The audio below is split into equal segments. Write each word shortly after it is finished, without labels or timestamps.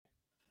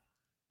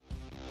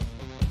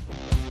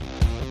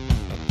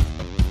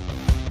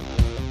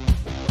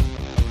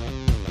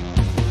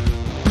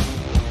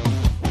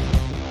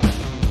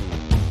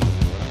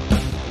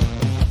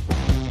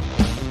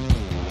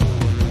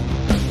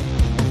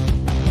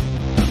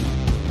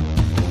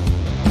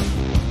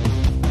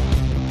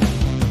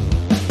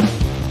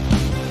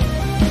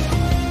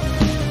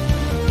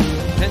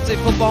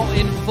State football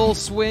in full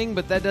swing,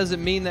 but that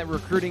doesn't mean that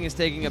recruiting is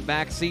taking a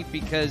backseat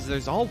because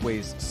there's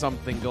always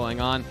something going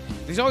on.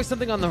 There's always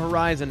something on the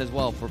horizon as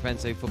well for Penn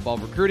State football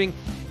recruiting.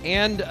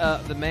 And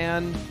the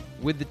man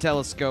with the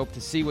telescope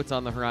to see what's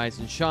on the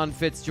horizon, Sean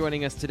Fitz,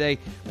 joining us today.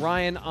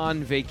 Ryan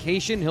on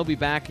vacation. He'll be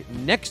back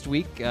next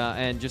week,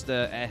 and just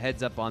a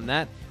heads up on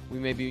that. We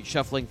may be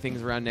shuffling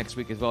things around next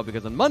week as well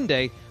because on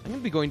Monday, I'm going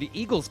to be going to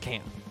Eagles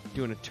camp,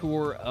 doing a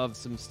tour of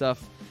some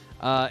stuff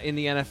in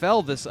the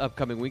NFL this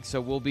upcoming week,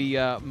 so we'll be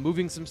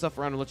moving some stuff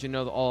around and let you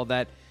know all of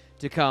that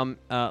to come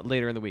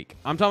later in the week.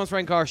 I'm Thomas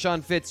Rankar,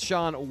 Sean Fitz.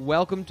 Sean,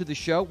 welcome to the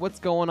show. What's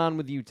going on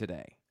with you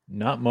today?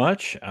 Not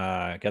much.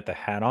 I got the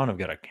hat on. I've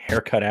got a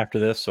haircut after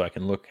this, so I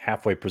can look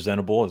halfway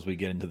presentable as we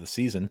get into the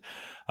season.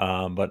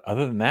 But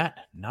other than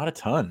that, not a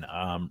ton.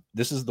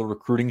 This is the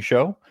recruiting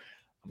show.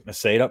 I'm going to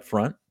say it up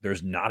front.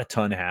 There's not a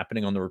ton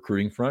happening on the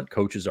recruiting front.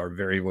 Coaches are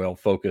very well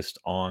focused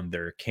on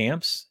their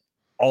camps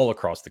all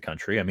across the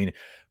country. I mean,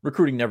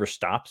 recruiting never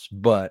stops,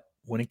 but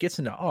when it gets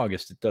into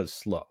August, it does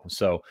slow.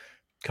 So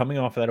coming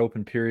off of that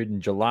open period in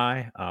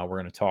July, we're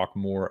going to talk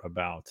more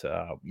about,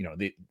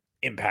 the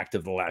impact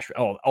of the last,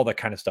 all that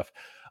kind of stuff.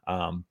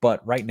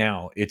 But right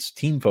now it's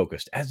team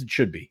focused, as it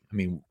should be. I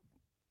mean,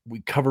 we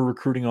cover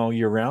recruiting all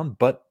year round,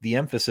 but the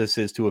emphasis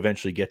is to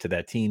eventually get to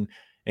that team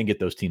and get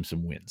those teams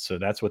some wins. So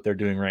that's what they're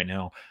doing right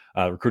now.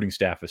 Recruiting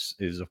staff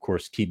is of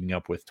course, keeping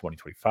up with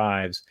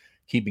 2025s,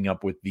 keeping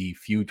up with the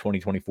few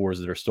 2024s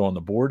that are still on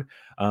the board.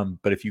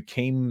 But if you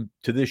came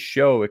to this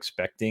show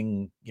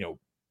expecting,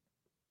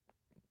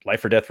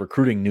 life or death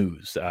recruiting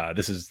news,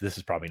 this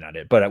is probably not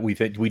it. But we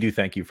do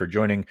thank you for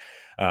joining.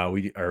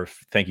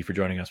 Thank you for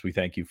joining us. We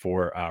thank you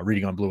for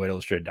reading on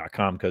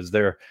BlueWhiteIllustrated.com because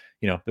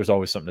there's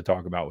always something to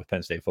talk about with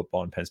Penn State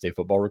football and Penn State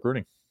football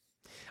recruiting.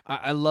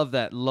 I love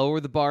that. Lower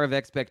the bar of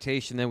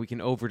expectation, then we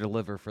can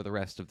over-deliver for the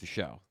rest of the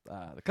show.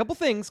 A couple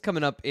things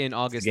coming up in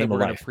August that we're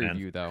going to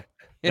preview, though.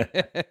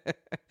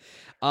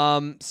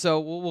 So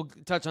we'll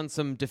touch on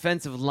some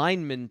defensive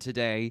linemen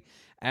today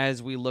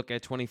as we look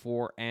at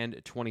 24 and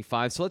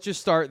 25. So let's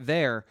just start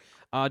there.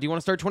 Do you want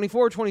to start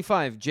 24 or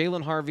 25?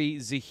 Jalen Harvey,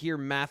 Zahir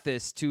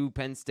Mathis, two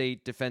Penn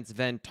State defensive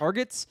end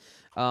targets.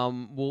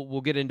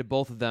 We'll get into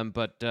both of them,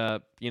 but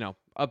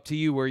up to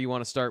you where you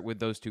want to start with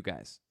those two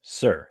guys.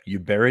 Sir, you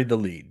buried the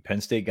lead.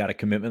 Penn State got a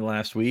commitment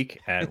last week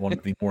at one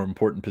of the more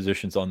important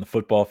positions on the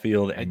football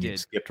field, and you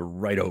skipped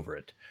right over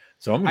it.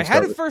 So I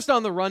had it first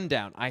on the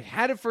rundown.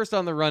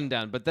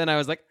 But then I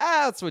was like,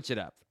 let's switch it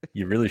up.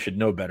 You really should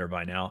know better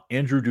by now.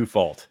 Andrew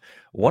Dufault,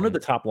 one of the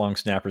top long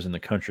snappers in the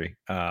country.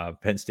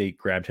 Penn State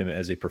grabbed him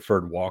as a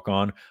preferred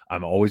walk-on.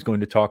 I'm always going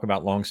to talk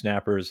about long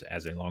snappers.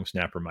 As a long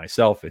snapper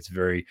myself, it's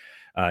very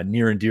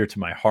near and dear to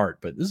my heart,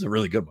 but this is a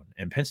really good one.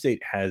 And Penn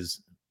State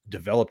has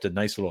developed a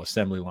nice little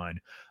assembly line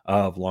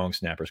of long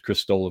snappers. Chris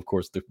Stoll, of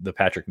course, the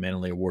Patrick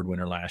Manley Award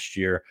winner last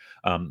year.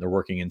 They're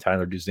working in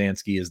Tyler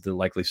Duzansky as the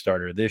likely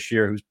starter this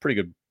year, who's pretty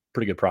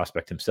good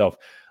prospect himself.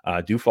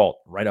 Dufault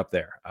right up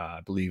there.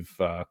 I believe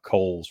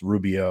Coles,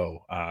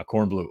 Rubio,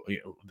 Kornblue.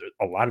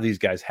 A lot of these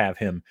guys have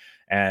him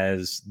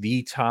as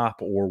the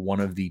top or one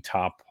of the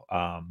top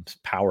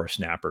power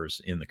snappers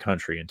in the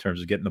country in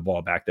terms of getting the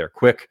ball back there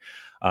quick.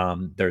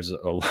 There's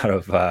a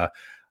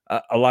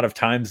lot of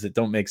times that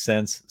don't make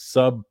sense.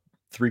 Sub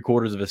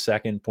 3/4 of a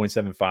second,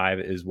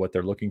 0.75 is what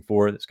they're looking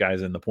for. This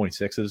guy's in the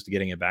 0.6s to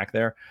getting it back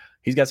there.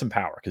 He's got some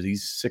power because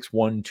he's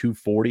 6'1",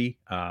 240.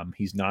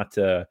 He's not,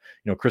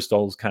 Chris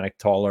Stoll's kind of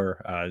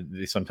taller.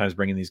 They sometimes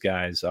bring in these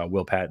guys.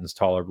 Will Patton's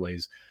taller.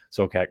 Blaze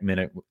Sokak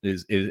Minute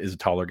is a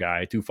taller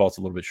guy. Dufault's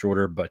a little bit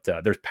shorter, but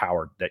there's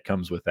power that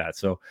comes with that.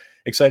 So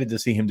excited to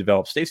see him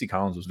develop. Stacey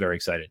Collins was very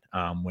excited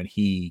when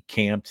he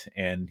camped,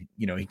 and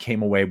he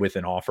came away with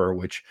an offer,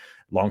 which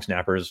long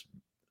snappers,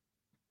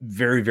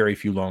 very, very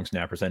few long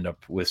snappers end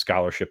up with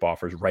scholarship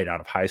offers right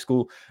out of high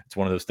school. It's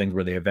one of those things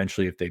where they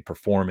eventually, if they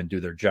perform and do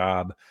their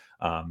job,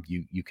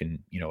 you can,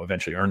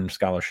 eventually earn a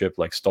scholarship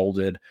like Stoll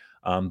did.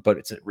 But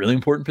it's a really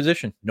important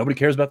position. Nobody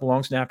cares about the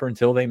long snapper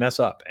until they mess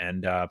up.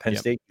 And Penn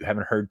State, you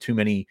haven't heard too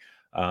many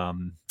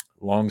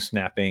long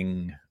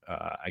snapping,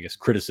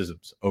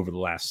 criticisms over the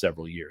last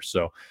several years.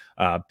 So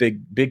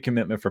big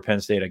commitment for Penn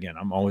State. Again,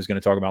 I'm always going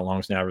to talk about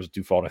long snappers.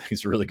 Dufault, I think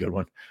he's a really good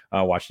one.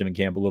 Watched him in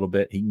camp a little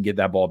bit. He can get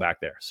that ball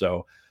back there.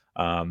 So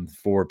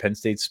for Penn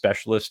State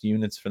specialist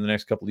units for the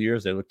next couple of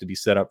years, they look to be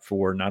set up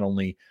for not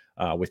only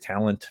with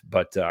talent,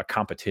 but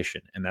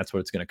competition. And that's what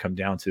it's going to come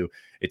down to.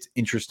 It's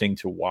interesting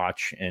to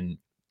watch, and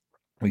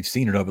we've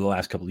seen it over the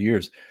last couple of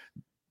years.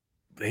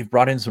 They've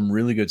brought in some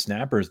really good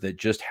snappers that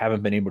just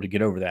haven't been able to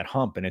get over that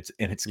hump. And it's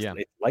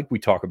like we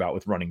talk about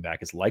with running back.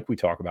 It's like we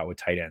talk about with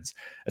tight ends.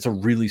 It's a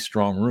really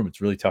strong room. It's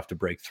really tough to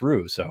break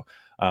through. So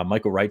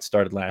Michael Wright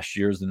started last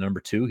year as the number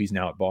 2. He's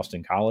now at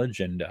Boston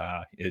College, and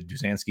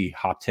Duzansky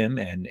hopped him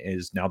and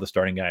is now the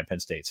starting guy at Penn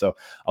State. So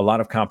a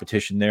lot of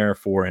competition there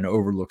for an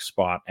overlooked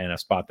spot, and a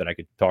spot that I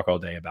could talk all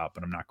day about,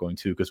 but I'm not going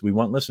to because we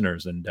want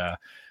listeners, and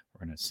we're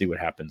we're going to see what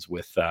happens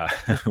with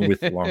with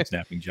the long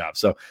snapping job.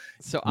 So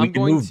So we I'm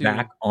can going move to.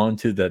 back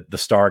onto the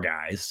star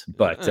guys,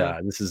 but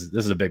Uh, this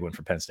is a big one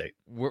for Penn State.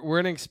 we're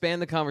going to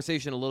expand the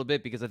conversation a little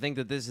bit because I think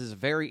that this is a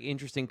very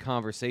interesting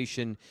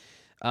conversation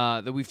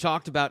that we've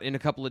talked about in a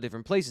couple of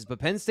different places. But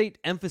Penn State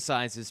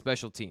emphasizes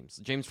special teams.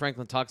 James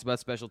Franklin talks about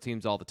special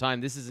teams all the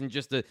time. This isn't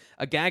just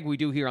a gag we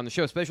do here on the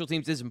show. Special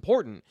teams is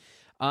important.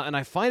 And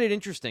I find it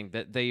interesting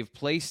that they've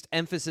placed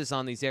emphasis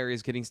on these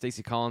areas, getting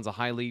Stacey Collins, a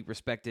highly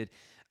respected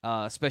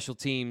special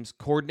teams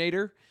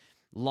coordinator.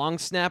 Long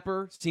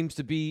snapper seems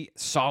to be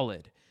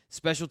solid.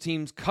 Special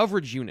teams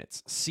coverage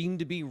units seem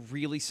to be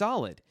really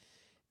solid.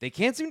 They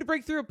can't seem to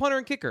break through a punter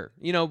and kicker.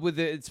 With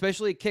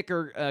especially a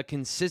kicker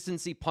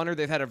consistency punter.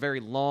 They've had a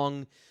very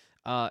long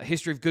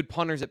history of good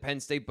punters at Penn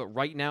State, but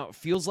right now it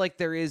feels like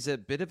there is a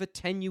bit of a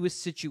tenuous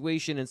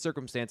situation and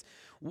circumstance.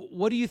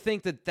 What do you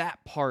think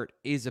that part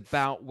is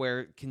about,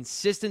 where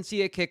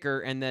consistency at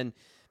kicker and then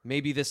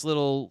maybe this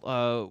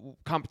little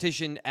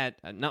competition at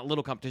not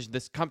little competition,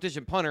 this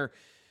competition punter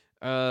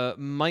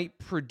might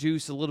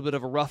produce a little bit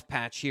of a rough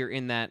patch here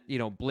in that,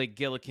 Blake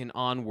Gillikin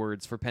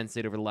onwards for Penn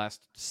State over the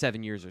last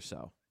 7 years or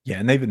so? Yeah,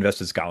 and they've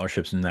invested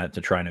scholarships in that to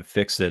try to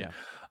fix it.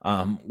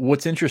 Yeah.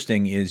 What's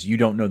interesting is you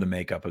don't know the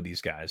makeup of these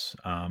guys.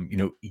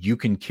 You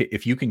can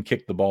if you can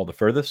kick the ball the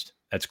furthest,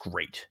 that's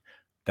great.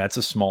 That's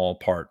a small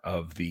part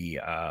of the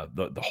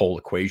whole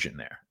equation.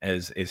 There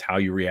is how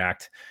you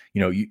react.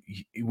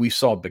 We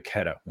saw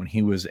Baqueta when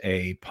he was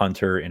a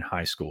punter in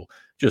high school,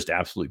 just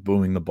absolutely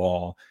booming the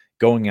ball,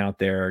 going out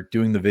there,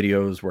 doing the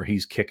videos where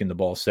he's kicking the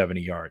ball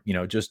 70 yard,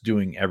 just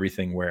doing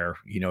everything where,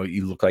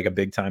 you look like a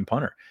big time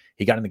punter.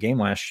 He got in the game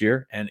last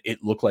year and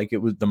it looked like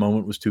the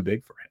moment was too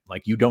big for him.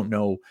 Like, you don't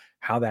know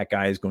how that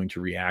guy is going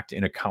to react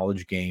in a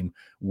college game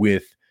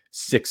with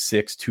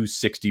 6'6",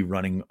 260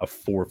 running a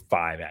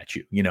 4.5 at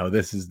you.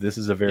 This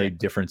is a very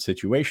different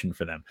situation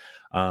for them.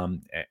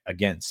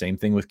 Again, same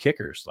thing with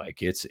kickers. Like,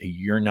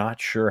 you're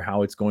not sure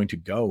how it's going to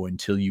go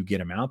until you get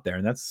them out there.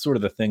 And that's sort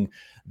of the thing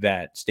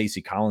that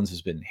Stacey Collins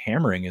has been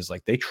hammering, is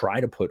like, they try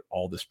to put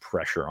all this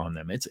pressure on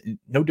them. It's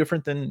no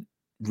different than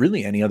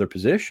really any other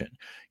position.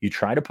 You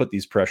try to put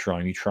these pressure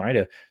on, you try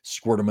to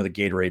squirt them with a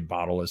Gatorade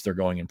bottle as they're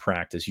going in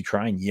practice. You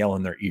try and yell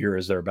in their ear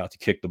as they're about to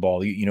kick the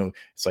ball.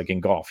 It's like in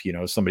golf,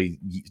 somebody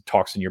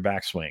talks in your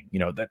backswing,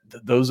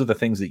 those are the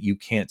things that you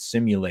can't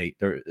simulate.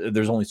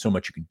 There's only so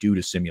much you can do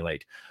to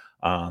simulate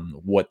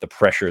what the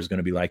pressure is going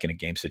to be like in a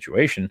game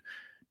situation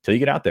till you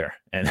get out there.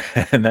 And,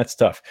 and that's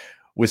tough.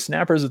 With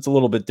snappers, it's a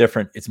little bit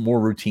different. It's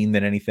more routine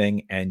than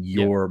anything. And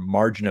your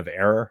margin of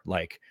error,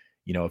 like,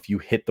 if you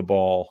hit the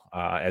ball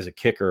as a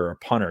kicker or a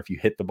punter, if you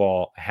hit the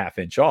ball a half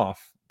inch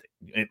off,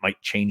 it might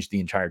change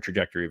the entire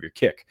trajectory of your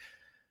kick.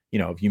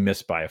 If you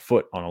miss by a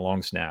foot on a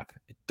long snap,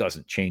 it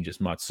doesn't change as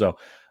much. So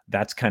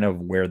that's kind of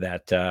where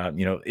that,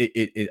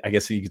 I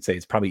guess you could say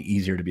it's probably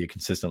easier to be a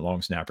consistent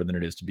long snapper than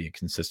it is to be a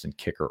consistent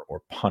kicker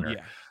or punter.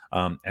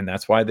 And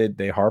that's why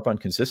they harp on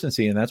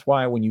consistency. And that's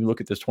why when you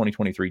look at this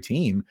 2023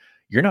 team,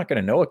 you're not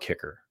going to know a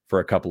kicker for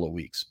a couple of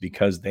weeks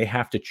because they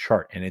have to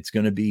chart, and it's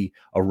going to be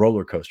a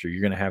roller coaster. You're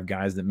going to have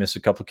guys that miss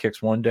a couple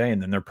kicks one day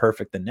and then they're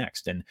perfect the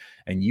next. And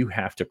you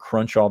have to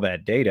crunch all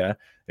that data.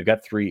 They've got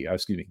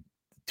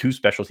two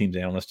special teams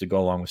analysts to go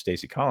along with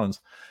Stacey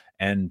Collins.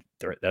 And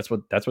that's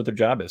what their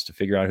job is, to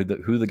figure out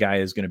who the guy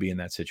is going to be in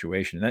that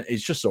situation. And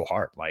it's just so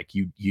hard. Like,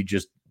 you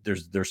just,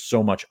 there's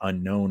so much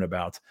unknown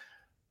about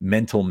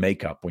mental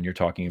makeup when you're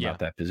talking about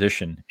that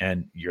position,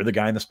 and you're the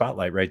guy in the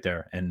spotlight right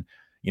there. And,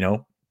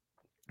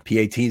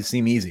 PATs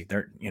seem easy.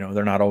 They're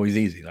not always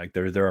easy. Like,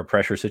 there are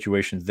pressure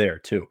situations there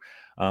too.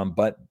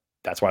 But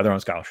that's why they're on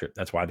scholarship.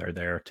 That's why they're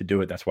there to do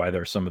it. That's why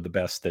they're some of the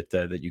best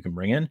that you can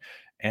bring in.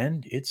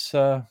 And it's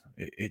a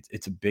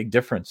big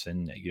difference.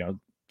 And,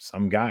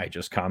 some guy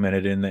just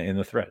commented in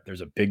the thread,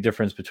 there's a big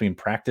difference between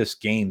practice,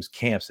 games,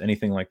 camps,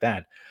 anything like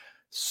that.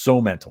 So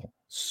mental.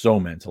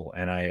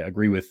 And I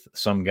agree with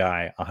some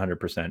guy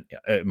 100%.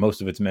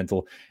 Most of it's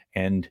mental,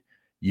 and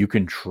you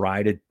can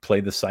try to play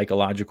the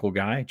psychological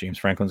guy. James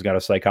Franklin's got a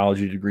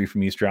psychology degree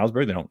from East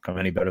Stroudsburg. They don't come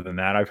any better than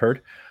that, I've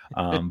heard.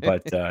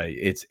 But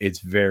it's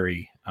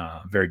very,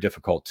 very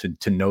difficult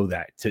to know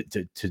that,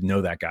 to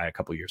know that guy a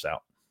couple years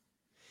out.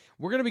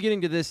 We're going to be getting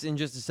to this in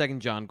just a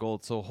second, John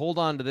Gold, so hold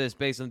on to this.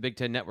 Based on the Big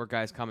Ten Network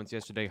guys' comments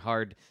yesterday,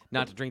 hard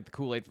not to drink the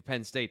Kool-Aid for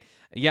Penn State.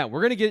 Yeah,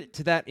 we're going to get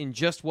to that in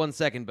just 1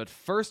 second, but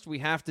first we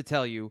have to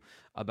tell you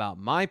about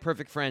My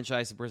Perfect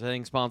Franchise, the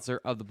presenting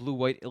sponsor of the Blue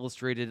White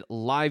Illustrated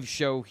live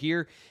show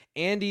here.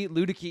 Andy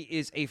Ludicky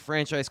is a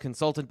franchise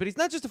consultant, but he's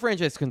not just a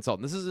franchise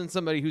consultant. This isn't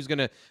somebody who's going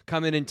to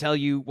come in and tell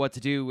you what to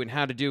do and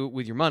how to do it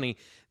with your money.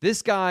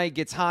 This guy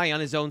gets high on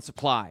his own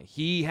supply.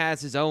 He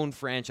has his own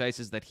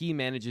franchises that he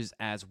manages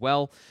as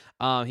well.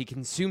 He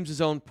consumes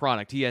his own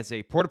product. He has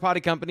a porta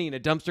potty company and a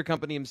dumpster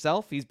company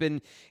himself. He's been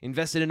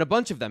invested in a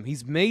bunch of them.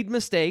 He's made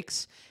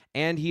mistakes,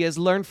 and he has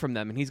learned from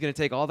them, and he's going to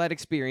take all that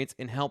experience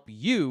and help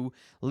you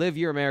live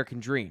your American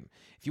dream.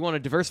 If you want to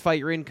diversify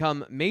your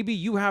income, maybe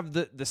you have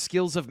the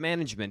skills of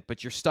management,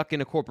 but you're stuck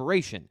in a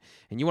corporation,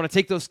 and you want to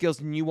take those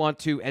skills and you want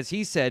to, as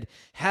he said,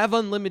 have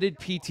unlimited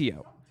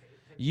PTO.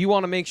 You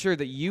want to make sure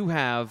that you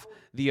have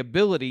the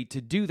ability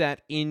to do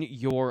that in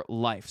your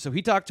life. So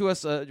he talked to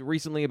us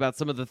recently about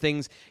some of the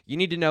things you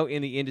need to know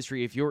in the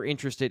industry if you're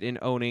interested in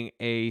owning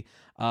a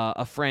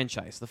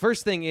franchise. The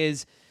first thing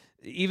is,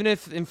 even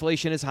if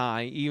inflation is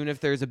high, even if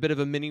there's a bit of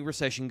a mini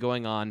recession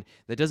going on,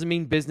 that doesn't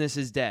mean business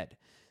is dead.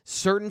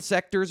 Certain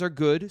sectors are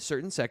good.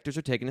 Certain sectors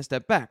are taking a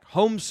step back.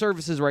 Home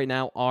services right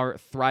now are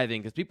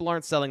thriving because people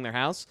aren't selling their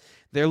house.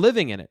 They're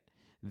living in it.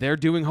 They're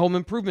doing home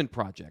improvement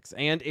projects.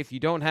 And if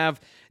you don't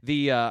have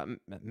the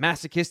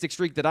masochistic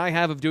streak that I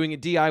have of doing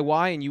it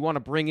DIY and you want to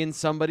bring in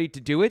somebody to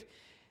do it,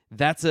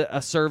 that's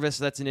a service,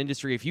 that's an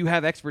industry. If you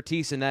have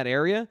expertise in that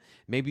area,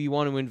 maybe you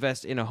want to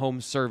invest in a home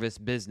service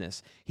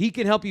business. He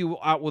can help you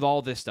out with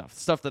all this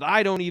stuff that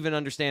I don't even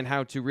understand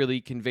how to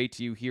really convey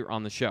to you here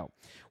on the show.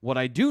 What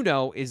I do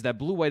know is that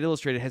Blue White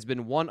Illustrated has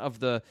been one of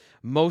the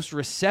most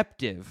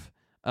receptive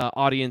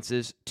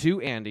audiences to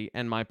Andy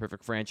and My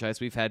Perfect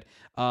Franchise. We've had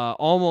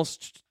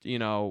almost,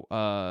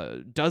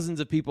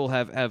 dozens of people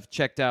have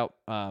checked out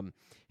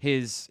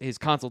his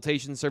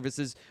consultation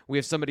services. We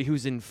have somebody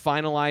who's in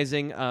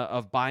finalizing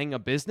of buying a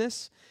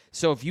business.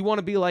 So if you want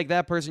to be like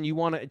that person, you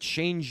want to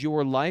change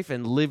your life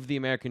and live the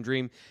American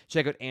dream,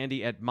 check out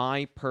Andy at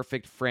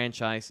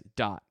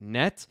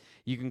myperfectfranchise.net.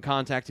 You can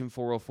contact him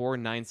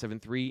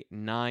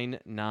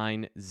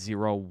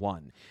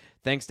 404-973-9901.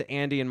 Thanks to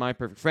Andy and My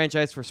Perfect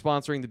Franchise for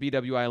sponsoring the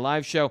BWI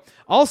Live show.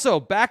 Also,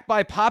 backed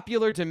by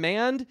popular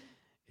demand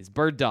is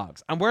Bird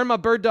Dogs. I'm wearing my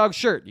Bird Dog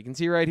shirt. You can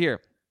see right here.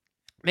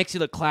 Makes you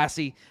look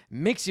classy,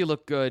 makes you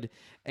look good.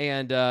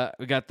 And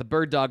we got the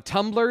Bird Dog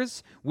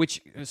tumblers,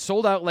 which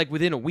sold out like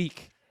within a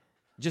week.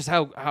 Just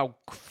how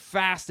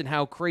fast and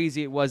how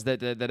crazy it was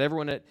that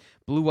everyone at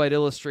Blue White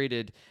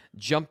Illustrated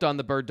jumped on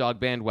the Bird Dog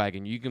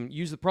bandwagon. You can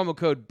use the promo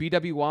code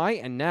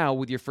BWI, and now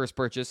with your first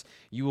purchase,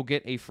 you will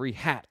get a free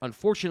hat.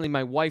 Unfortunately,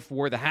 my wife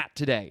wore the hat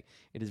today.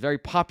 It is very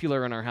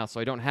popular in our house, so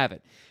I don't have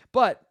it.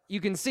 But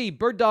you can see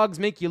Bird Dogs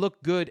make you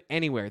look good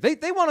anywhere.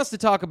 They want us to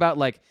talk about,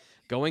 like,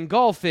 going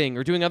golfing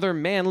or doing other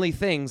manly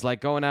things like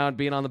going out and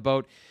being on the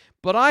boat.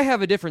 But I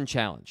have a different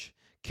challenge.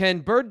 Can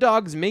Bird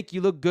Dogs make you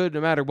look good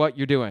no matter what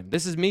you're doing?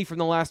 This is me from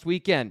the last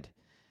weekend.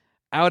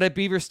 Out at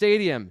Beaver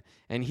Stadium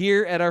and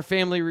here at our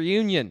family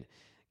reunion.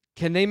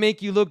 Can they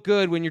make you look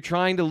good when you're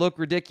trying to look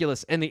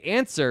ridiculous? And the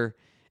answer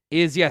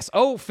is yes.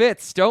 Oh,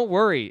 Fitz, don't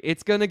worry.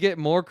 It's going to get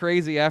more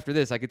crazy after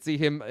this. I could see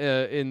him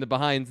in the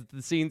behind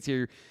the scenes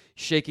here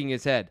shaking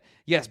his head.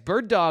 Yes,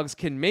 Bird Dogs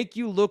can make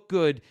you look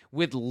good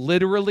with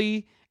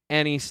literally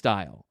any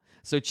style.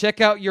 So check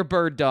out your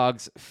Bird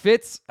Dogs.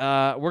 Fitz,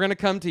 we're going to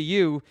come to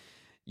you.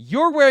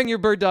 You're wearing your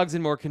Bird Dogs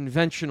in more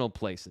conventional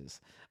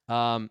places.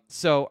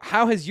 So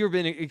how has your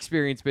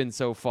experience been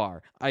so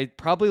far?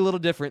 Probably a little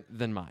different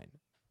than mine.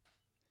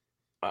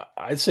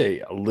 I'd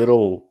say a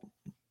little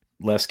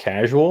less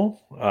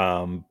casual.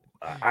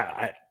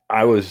 I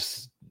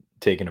was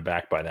taken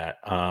aback by that.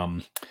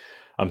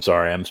 I'm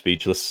sorry, I'm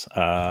speechless.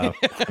 I'm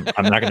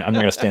not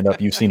gonna stand up.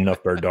 You've seen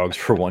enough Bird Dogs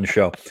for one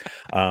show,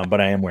 but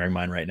I am wearing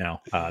mine right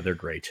now. They're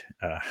great.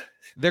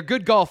 They're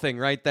good golfing,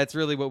 right? That's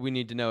really what we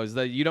need to know, is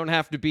that you don't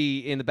have to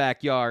be in the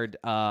backyard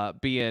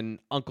being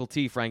Uncle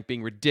T Frank,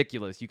 being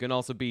ridiculous. You can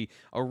also be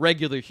a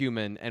regular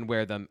human and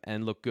wear them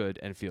and look good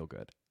and feel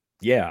good.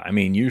 Yeah, I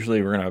mean,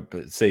 usually we're gonna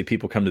say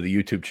people come to the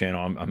YouTube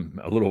channel. I'm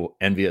a little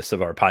envious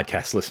of our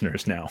podcast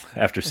listeners now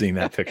after seeing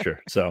that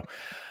picture. So,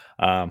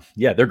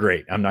 yeah, they're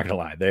great. I'm not gonna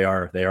lie, they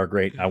are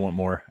great. I want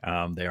more.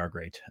 They are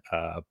great.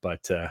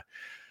 Let's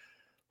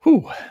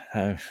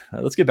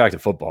get back to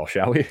football,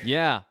 shall we?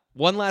 Yeah.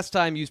 One last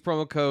time, use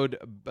promo code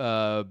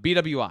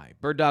BWI,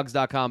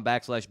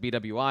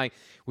 birddogs.com/BWI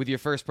with your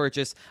first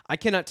purchase. I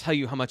cannot tell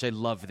you how much I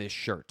love this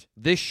shirt.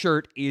 This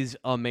shirt is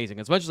amazing.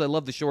 As much as I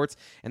love the shorts,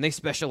 and they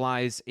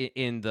specialize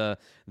in the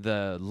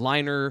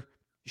liner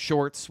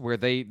shorts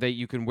where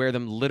you can wear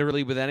them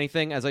literally with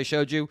anything, as I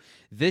showed you,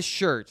 this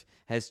shirt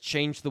has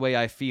changed the way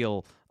I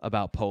feel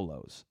about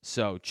polos.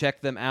 So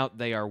check them out.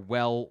 They are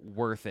well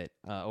worth it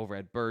over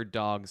at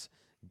birddogs.com.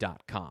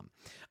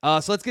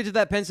 So let's get to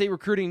that Penn State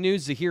recruiting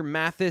news. Zahir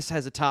Mathis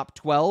has a top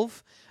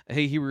 12.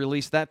 He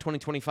released that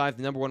 2025,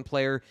 the number one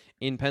player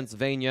in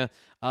Pennsylvania.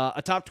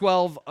 A top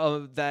 12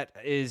 that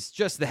is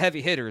just the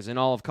heavy hitters in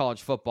all of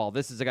college football.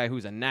 This is a guy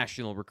who's a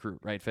national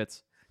recruit, right,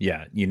 Fitz?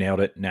 Yeah, you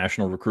nailed it.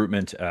 National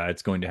recruitment.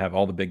 It's going to have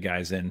all the big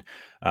guys in.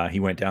 He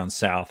went down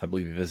south. I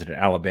believe he visited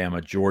Alabama,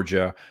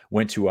 Georgia,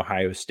 went to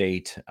Ohio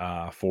State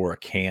for a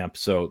camp.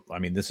 So, I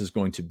mean, this is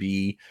going to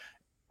be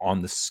on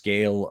the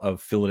scale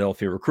of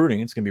Philadelphia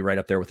recruiting. It's going to be right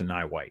up there with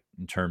Nye White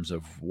in terms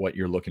of what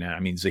you're looking at. I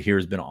mean, Zahir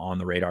has been on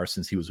the radar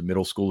since he was a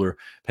middle schooler.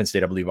 Penn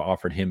State, I believe,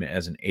 offered him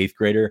as an 8th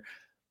grader.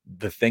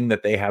 The thing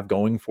that they have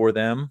going for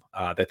them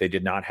that they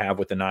did not have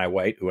with Nye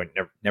White, who I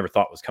never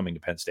thought was coming to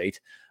Penn State,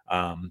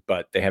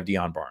 but they have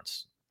Deion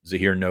Barnes.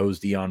 Zahir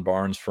knows Deion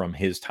Barnes from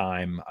his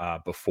time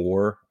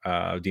before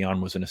Deion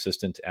was an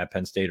assistant at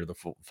Penn State, or the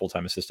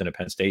full-time assistant at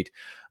Penn State.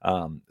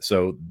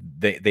 So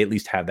they at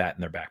least have that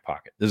in their back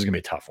pocket. This is going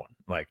to be a tough one,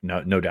 like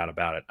no doubt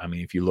about it. I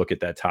mean, if you look at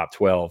that top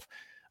 12,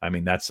 I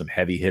mean, that's some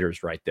heavy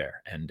hitters right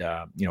there. And,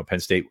 Penn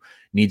State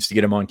needs to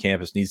get him on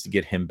campus, needs to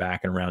get him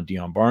back and around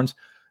Deion Barnes.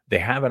 They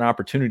have an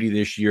opportunity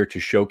this year to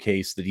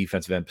showcase the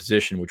defensive end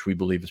position, which we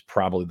believe is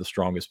probably the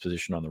strongest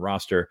position on the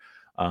roster.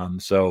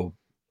 So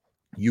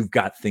you've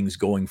got things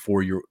going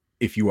for you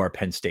if you are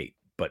Penn State,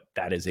 but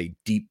that is a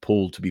deep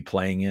pool to be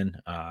playing in.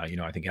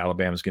 I think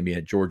Alabama's going to be in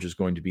it. Georgia's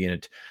going to be in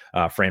it.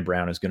 Fran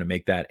Brown is going to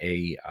make that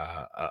a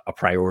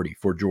priority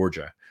for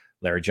Georgia.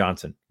 Larry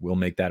Johnson will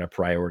make that a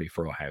priority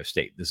for Ohio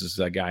State. This is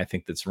a guy I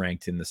think that's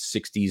ranked in the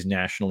 60s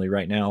nationally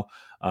right now.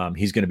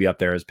 He's going to be up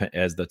there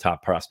as the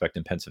top prospect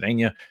in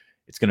Pennsylvania.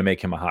 It's going to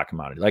make him a hot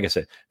commodity. Like I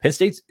said, Penn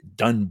State's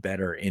done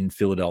better in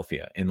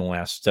Philadelphia in the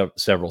last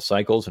several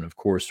cycles. And of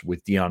course,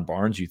 with Deion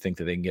Barnes, you think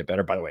that they can get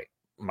better. By the way,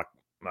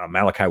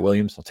 Malachi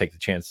Williams, I'll take the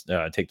chance,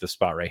 take the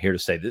spot right here to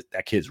say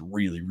that kid's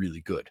really,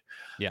 really good.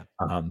 Yeah.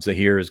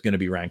 Zahir is going to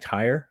be ranked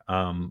higher.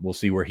 We'll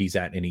see where he's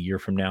at in a year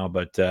from now.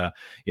 But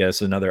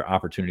it's another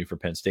opportunity for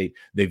Penn State.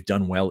 They've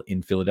done well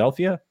in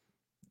Philadelphia.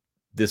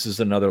 This is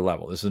another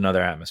level. This is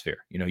another atmosphere.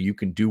 You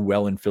can do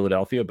well in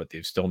Philadelphia, but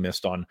they've still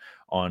missed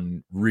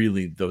on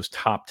really those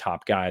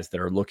top guys that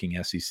are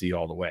looking SEC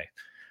all the way.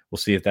 We'll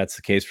see if that's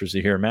the case for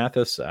Zahir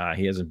Mathis.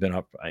 He hasn't been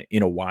up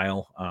in a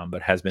while,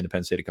 but has been to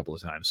Penn State a couple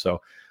of times. So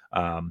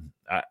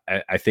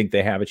I think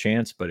they have a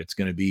chance, but it's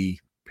going to be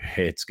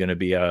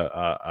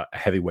a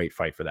heavyweight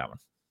fight for that one.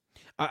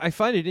 I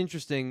find it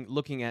interesting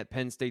looking at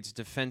Penn State's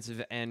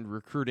defensive end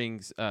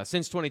recruiting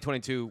since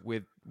 2022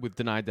 with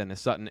Denied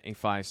Dennis Sutton, a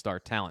 5-star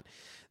talent.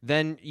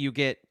 Then you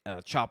get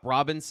Chop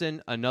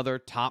Robinson, another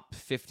top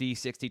 50,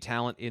 60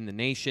 talent in the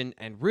nation.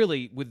 And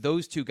really, with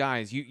those two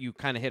guys, you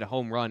kind of hit a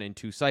home run in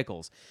 2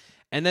 cycles.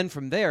 And then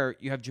from there,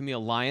 you have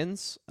Jameel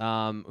Lyons,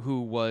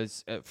 who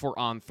was, for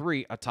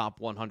On3, a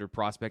top 100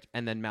 prospect.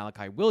 And then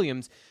Malachi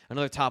Williams,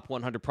 another top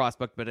 100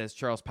 prospect. But as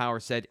Charles Power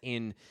said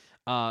in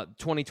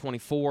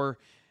 2024,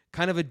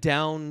 kind of a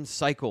down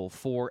cycle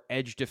for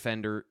edge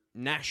defender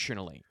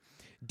nationally.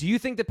 Do you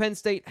think that Penn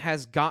State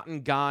has gotten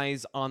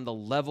guys on the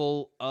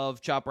level of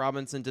Chop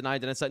Robinson,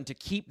 Denied Dennis Sutton to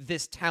keep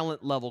this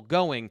talent level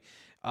going?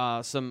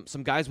 Some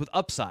guys with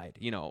upside.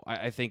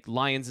 I think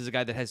Lyons is a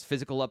guy that has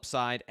physical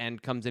upside and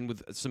comes in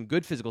with some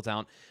good physical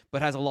talent,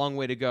 but has a long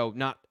way to go.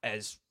 Not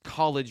as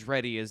college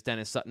ready as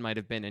Dennis Sutton might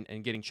have been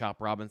in getting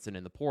Chop Robinson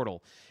in the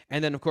portal.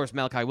 And then, of course,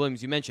 Malachi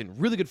Williams, you mentioned,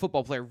 really good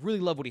football player,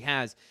 really love what he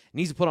has,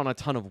 needs to put on a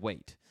ton of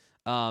weight.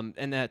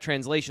 And that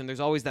translation,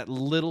 there's always that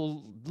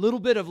little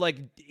bit of like,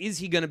 is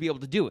he going to be able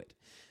to do it?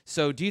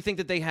 So do you think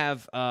that they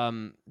have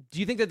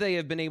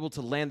been able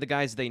to land the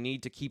guys they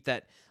need to keep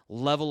that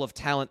level of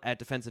talent at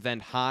defensive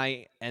end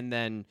high, and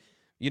then,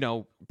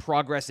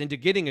 progress into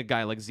getting a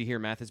guy like Zahir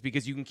Mathis,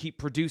 because you can keep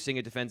producing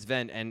a defensive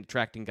end and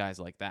attracting guys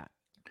like that?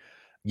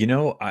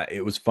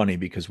 It was funny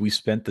because we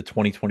spent the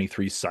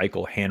 2023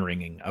 cycle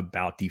hand-wringing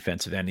about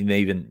defensive end, and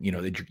they even,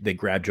 they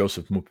grabbed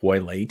Joseph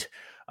Mupoi late.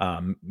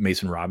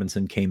 Mason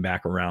Robinson came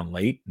back around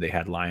late. They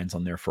had Lyons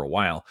on there for a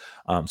while.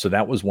 So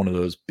that was one of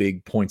those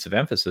big points of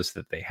emphasis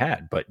that they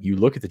had. But you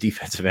look at the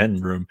defensive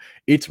end room,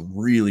 it's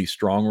really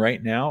strong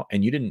right now.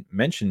 And you didn't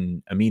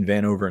mention Amin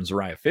Vanover and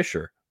Zariah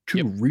Fisher,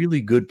 two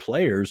really good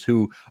players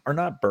who are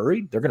not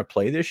buried. They're going to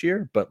play this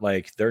year, but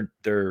like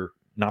they're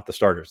not the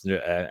starters.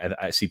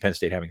 I see Penn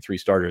State having 3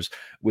 starters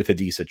with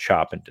Adisa,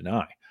 Chop, and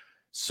Deny.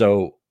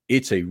 So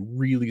it's a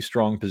really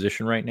strong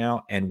position right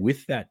now. And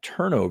with that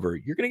turnover,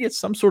 you're going to get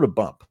some sort of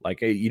bump.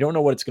 Like, you don't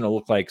know what it's going to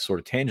look like sort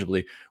of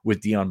tangibly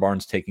with Deion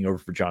Barnes taking over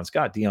for John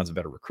Scott. Deion's a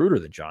better recruiter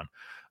than John.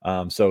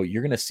 So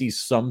you're going to see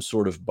some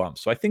sort of bump.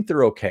 So I think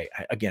they're okay.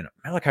 Again,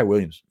 Malachi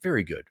Williams,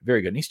 very good,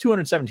 very good. And he's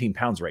 217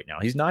 pounds right now.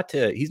 He's not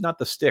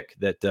the stick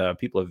that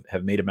people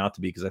have made him out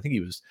to be, because I think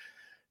he was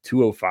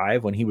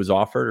 205 when he was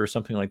offered or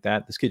something like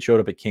that. This kid showed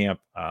up at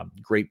camp,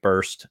 great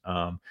burst.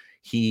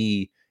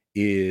 He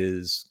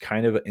is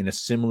kind of in a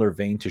similar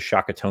vein to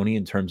Shaka Toney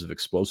in terms of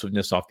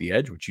explosiveness off the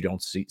edge, which you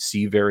don't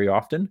see very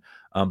often.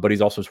 But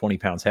he's also 20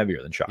 pounds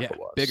heavier than Shaka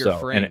was. Bigger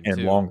frame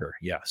and longer.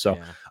 Yeah. So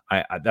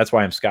I that's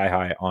why I'm sky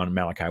high on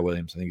Malachi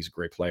Williams. I think he's a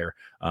great player.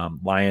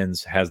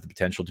 Lyons has the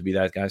potential to be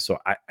that guy. So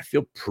I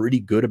feel pretty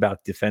good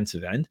about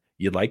defensive end.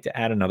 You'd like to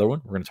add another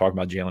one. We're going to talk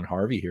about Jalen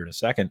Harvey here in a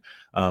second.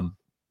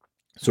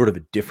 Sort of a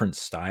different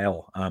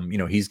style.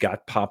 He's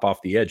got pop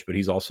off the edge, but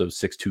he's also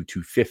 6'2",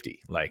 250.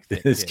 Like,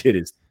 this kid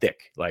is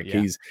thick. Like,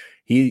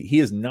 he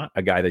is not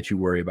a guy that you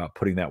worry about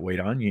putting that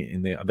weight on.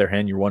 In the other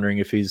hand, you're wondering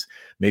if he's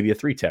maybe a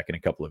 3-tech in a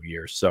couple of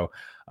years. So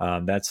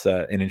that's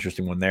an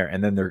interesting one there.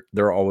 And then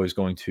they're always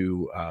going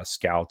to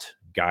scout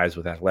guys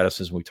with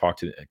athleticism. We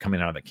talked to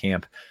coming out of the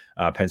camp.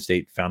 Penn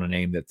State found a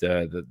name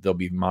that they'll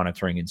be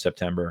monitoring in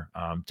September.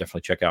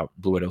 Definitely check out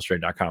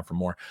blueillustrated.com for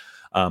more.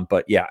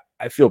 But yeah,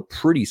 I feel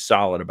pretty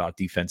solid about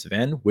defensive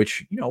end,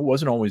 which,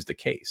 wasn't always the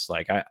case.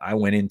 Like, I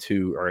went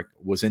into, or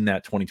was in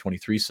that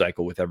 2023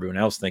 cycle with everyone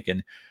else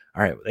thinking,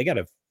 all right, well, they got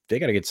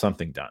to get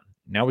something done.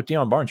 Now with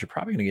Deion Barnes, you're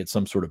probably going to get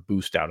some sort of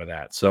boost out of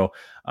that. So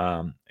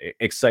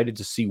excited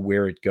to see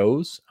where it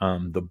goes.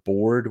 The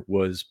board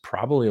was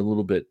probably a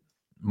little bit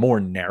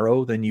more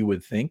narrow than you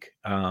would think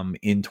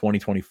in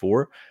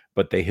 2024,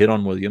 but they hit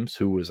on Williams,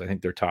 who was, I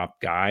think, their top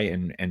guy,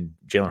 and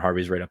Jalen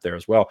Harvey's right up there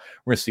as well.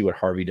 We're going to see what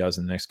Harvey does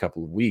in the next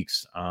couple of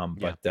weeks. Yeah.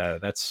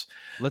 But that's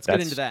Let's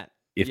get into that's that.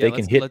 if Yeah, they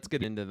can hit. let's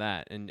get into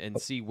that and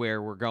see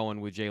where we're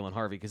going with Jalen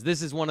Harvey, because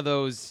this is one of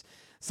those.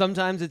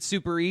 Sometimes it's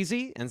super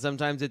easy, and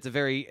sometimes it's a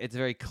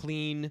very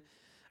clean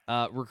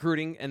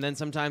recruiting, and then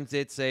sometimes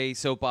it's a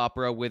soap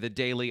opera with a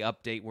daily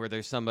update where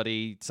there's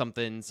something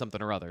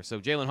or other. So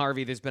Jalen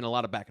Harvey, there's been a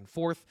lot of back and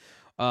forth.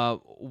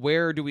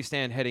 Where do we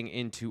stand heading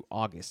into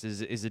August?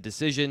 Is a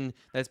decision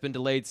that's been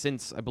delayed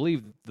since, I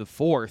believe, the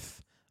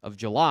 4th of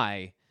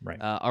July. Right.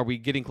 Are we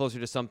getting closer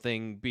to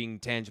something being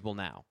tangible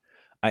now?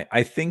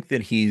 I think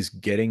that he's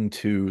getting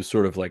to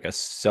sort of like a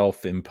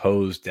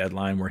self-imposed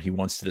deadline where he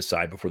wants to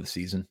decide before the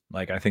season.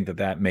 Like, I think that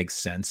that makes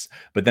sense.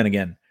 But then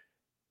again,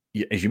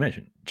 as you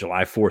mentioned,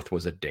 July 4th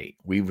was a date.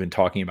 We've been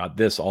talking about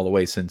this all the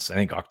way since, I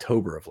think,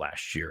 October of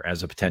last year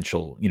as a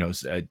potential,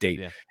 date.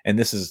 Yeah. And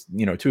this is,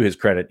 to his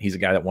credit, he's a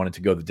guy that wanted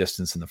to go the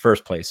distance in the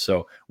first place.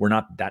 So we're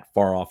not that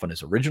far off on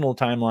his original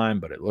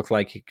timeline, but it looked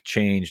like he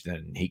changed.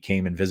 And he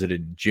came and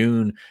visited in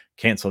June,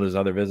 canceled his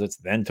other visits,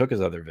 then took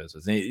his other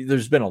visits. And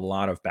there's been a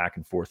lot of back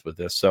and forth with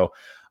this. So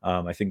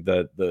I think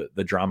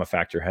the drama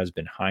factor has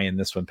been high in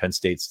this one. Penn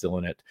State's still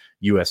in it.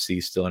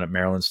 USC still in it.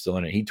 Maryland's still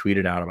in it. He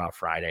tweeted out about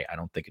Friday. I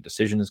don't think a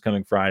decision is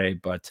coming Friday,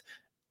 but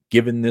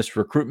given this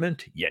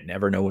recruitment, you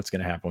never know what's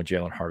going to happen with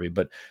Jalen Harvey.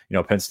 But,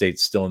 Penn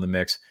State's still in the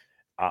mix.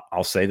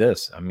 I'll say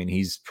this. I mean,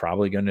 he's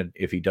probably going to,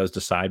 if he does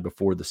decide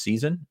before the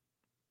season,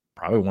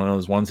 probably one of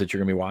those ones that you're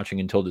going to be watching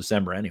until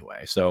December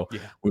anyway. So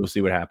Yeah. we will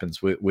see what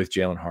happens with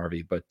Jalen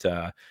Harvey. But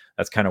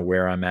that's kind of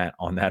where I'm at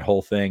on that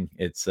whole thing.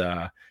 It's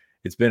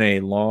been a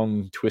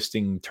long,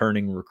 twisting,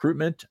 turning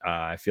recruitment.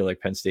 I feel like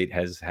Penn State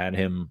has had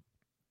him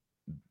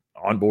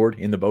on board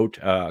in the boat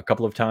a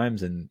couple of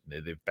times, and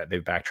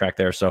they've backtracked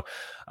there. So,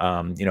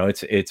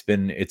 it's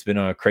been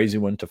a crazy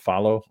one to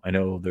follow. I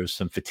know there's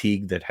some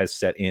fatigue that has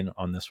set in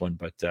on this one,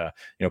 but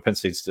Penn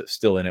State's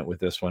still in it with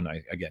this one.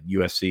 Again,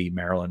 USC,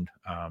 Maryland,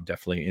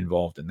 definitely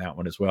involved in that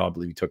one as well. I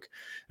believe he took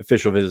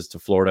official visits to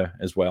Florida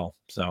as well.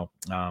 So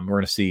we're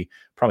going to see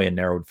probably a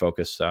narrowed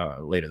focus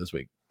later this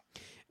week.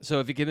 So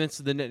if you commit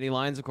to the Nittany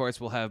Lions, of course,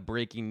 we'll have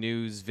breaking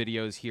news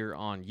videos here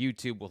on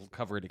YouTube. We'll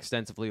cover it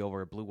extensively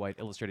over at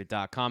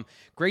BlueWhiteIllustrated.com.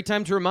 Great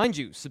time to remind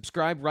you,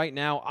 subscribe right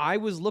now. I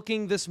was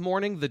looking this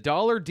morning. The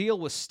dollar deal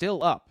was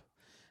still up.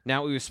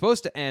 Now, it was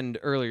supposed to end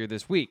earlier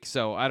this week,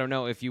 so I don't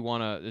know if you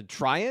want to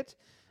try it.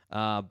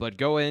 But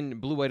go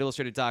in,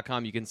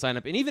 BlueWhiteIllustrated.com. You can sign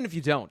up. And even if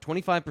you don't,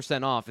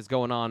 25% off is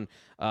going on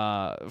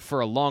for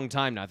a long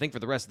time now. I think for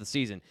the rest of the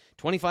season.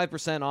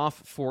 25% off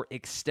for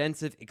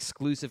extensive,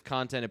 exclusive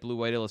content at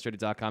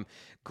BlueWhiteIllustrated.com.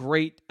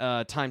 Great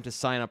time to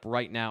sign up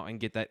right now and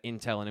get that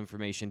intel and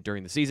information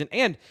during the season.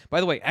 And,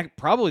 by the way,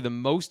 probably the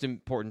most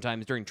important time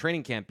is during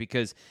training camp,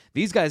 because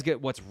these guys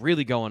get what's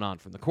really going on,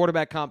 from the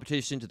quarterback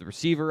competition to the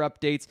receiver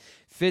updates.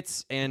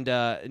 Fitz and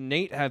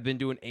Nate have been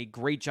doing a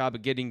great job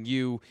of getting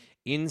you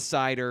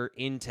insider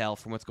intel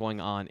from what's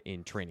going on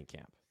in training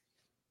camp.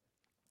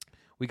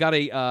 We got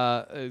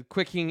a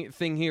quick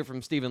thing here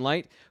from Stephen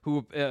Light,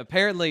 who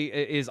apparently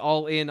is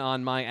all in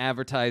on my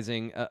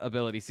advertising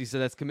abilities. He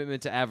said that's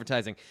commitment to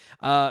advertising.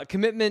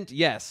 Commitment,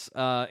 yes.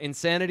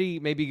 Insanity,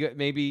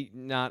 maybe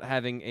not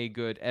having a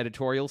good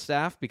editorial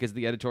staff, because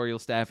the editorial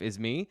staff is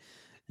me.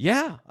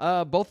 Yeah,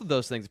 both of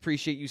those things.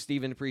 Appreciate you,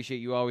 Steven. Appreciate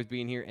you always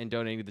being here and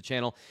donating to the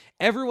channel.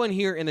 Everyone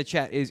here in the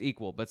chat is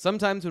equal, but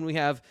sometimes when we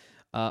have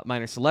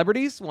minor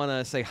celebrities, want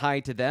to say hi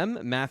to them.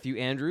 Matthew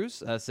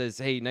Andrews says,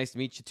 hey, nice to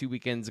meet you 2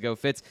 weekends ago,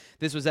 Fitz.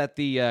 This was at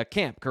the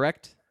camp,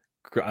 correct?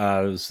 It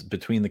was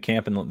between the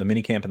camp and the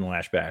mini camp and the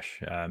Lash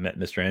Bash. Met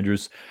Mr.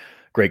 Andrews.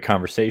 Great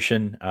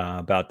conversation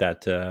about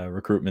that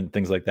recruitment,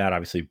 things like that.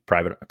 Obviously,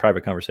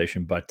 private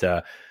conversation, but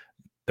they're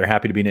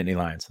happy to be Nittany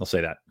Lions. I'll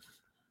say that.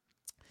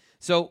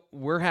 So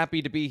we're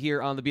happy to be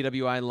here on the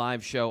BWI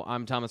Live Show.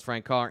 I'm Thomas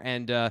Frank Carr,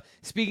 and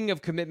speaking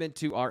of commitment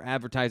to our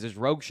advertisers,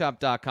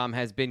 RogueShop.com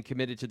has been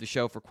committed to the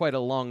show for quite a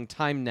long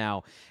time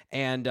now,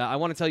 and I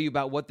want to tell you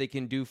about what they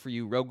can do for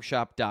you.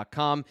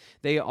 RogueShop.com.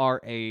 They are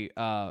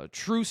a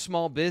true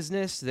small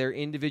business. They're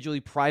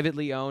individually,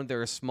 privately owned.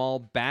 They're a small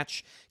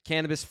batch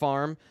cannabis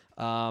farm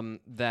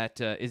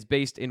that is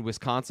based in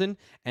Wisconsin,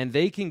 and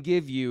they can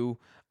give you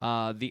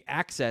the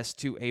access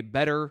to a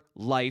better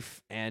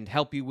life and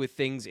help you with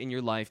things in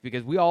your life,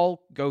 because we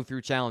all go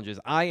through challenges.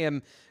 I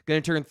am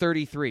going to turn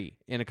 33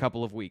 in a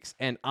couple of weeks,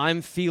 and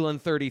I'm feeling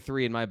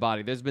 33 in my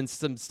body. There's been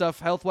some stuff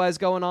health-wise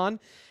going on,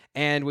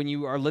 and when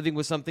you are living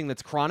with something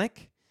that's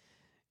chronic,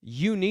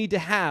 you need to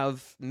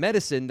have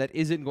medicine that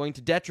isn't going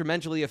to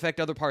detrimentally affect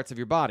other parts of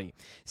your body.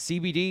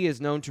 CBD is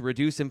known to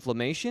reduce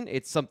inflammation.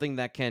 It's something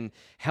that can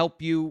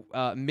help you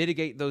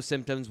mitigate those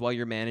symptoms while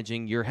you're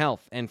managing your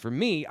health. And for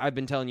me, I've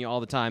been telling you all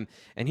the time,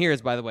 and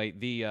here's, by the way,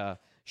 the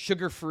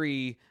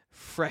sugar-free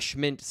fresh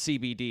mint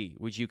CBD,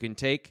 which you can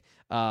take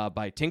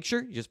by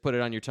tincture. You just put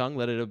it on your tongue,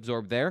 let it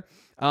absorb there.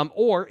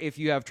 Or if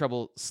you have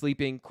trouble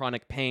sleeping,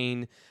 chronic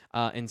pain,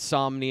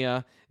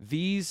 insomnia,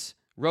 these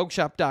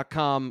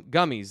RogueShop.com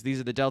gummies. These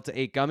are the Delta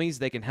 8 gummies.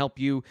 They can help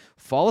you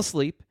fall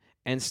asleep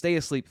and stay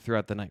asleep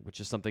throughout the night, which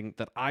is something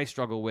that I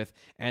struggle with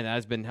and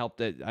has been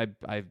helped.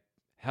 I've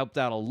helped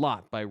out a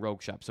lot by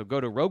Rogue Shop. So go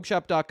to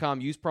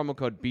rogueshop.com, use promo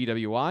code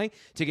BWI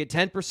to get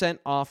 10%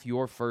 off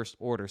your first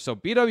order. So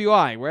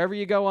BWI, wherever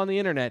you go on the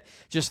internet,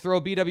 just throw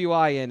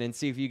BWI in and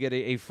see if you get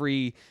a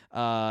free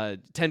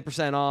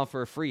 10% off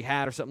or a free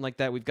hat or something like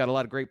that. We've got a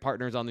lot of great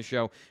partners on the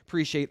show.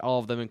 Appreciate all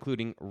of them,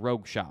 including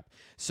Rogue Shop.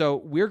 So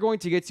we're going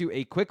to get to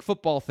a quick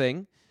football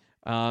thing.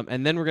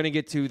 And then we're going to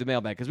get to the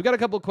mailbag because we got a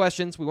couple of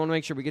questions. We want to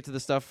make sure we get to the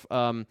stuff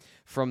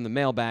from the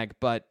mailbag.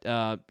 But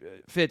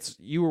Fitz,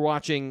 you were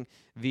watching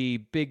the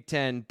Big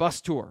Ten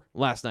bus tour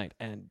last night,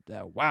 and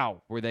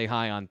wow, were they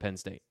high on Penn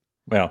State?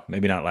 Well,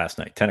 maybe not last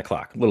night, 10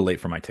 o'clock, a little late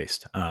for my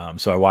taste.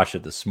 So I watched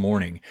it this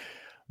morning.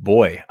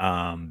 Boy,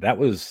 that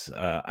was,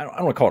 I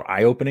don't want to call it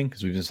eye-opening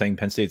because we've been saying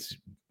Penn State's,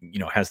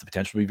 has the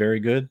potential to be very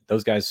good.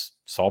 Those guys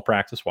saw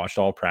practice, watched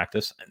all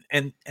practice,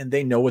 and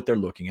they know what they're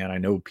looking at. I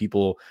know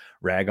people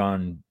rag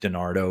on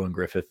DiNardo and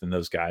Griffith and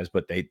those guys,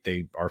 but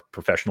they are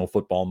professional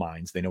football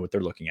minds. They know what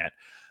they're looking at.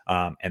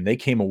 And they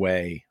came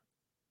away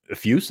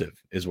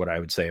effusive is what I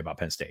would say about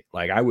Penn State.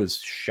 Like, I was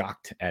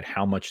shocked at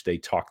how much they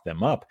talked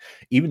them up,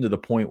 even to the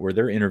point where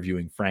they're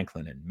interviewing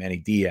Franklin and Manny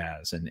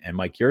Diaz and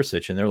Mike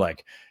Yursich, and they're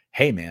like,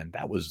 hey man,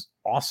 that was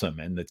awesome.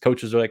 And the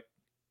coaches are like,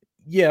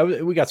 yeah,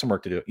 we got some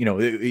work to do.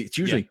 It's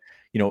usually,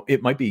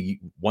 it might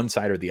be one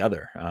side or the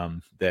other,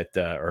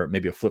 or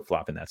maybe a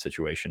flip-flop in that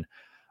situation.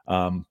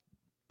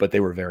 But they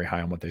were very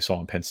high on what they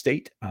saw in Penn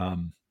State.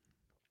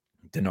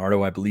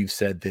 DiNardo, I believe,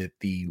 said that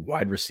the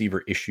wide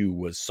receiver issue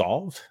was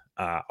solved.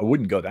 I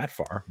wouldn't go that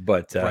far,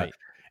 but Right.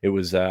 it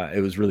was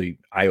really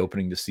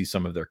eye-opening to see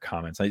some of their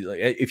comments.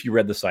 If you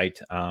read the site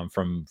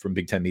from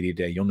Big Ten Media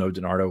Day, you'll know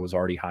DiNardo was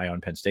already high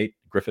on Penn State.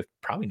 Griffith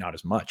probably not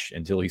as much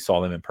until he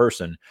saw them in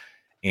person.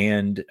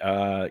 And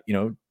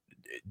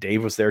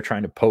Dave was there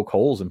trying to poke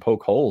holes, and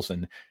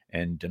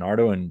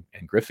DiNardo and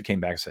Griffith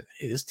came back and said,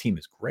 hey, this team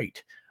is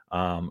great.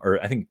 Or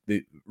I think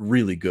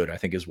really good, I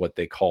think is what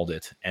they called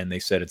it. And they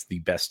said it's the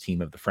best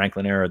team of the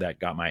Franklin era. That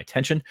got my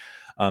attention.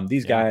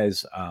 These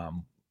guys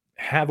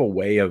have a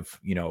way of,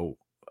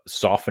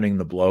 softening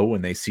the blow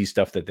when they see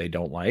stuff that they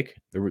don't like.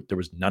 There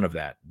was none of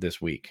that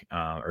this week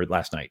or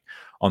last night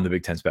on the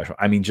Big Ten special.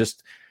 I mean,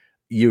 just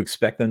you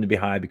expect them to be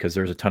high because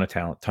there's a ton of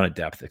talent, ton of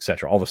depth, et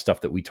cetera, all the stuff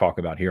that we talk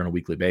about here on a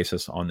weekly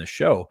basis on this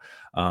show.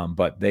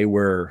 But they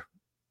were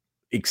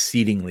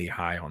exceedingly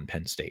high on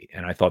Penn State.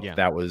 And I thought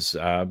that was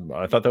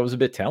a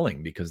bit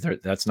telling because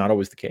that's not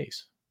always the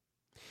case.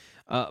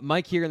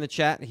 Mike here in the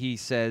chat, he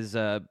says,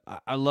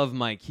 I love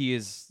Mike. He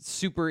is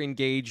super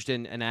engaged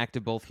and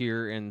active both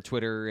here in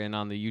Twitter and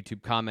on the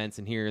YouTube comments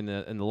and here in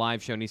the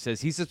live show. And he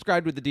says he's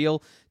subscribed with the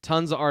deal.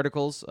 Tons of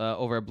articles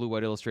over at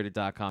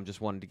BlueWhiteIllustrated.com.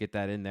 Just wanted to get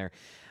that in there.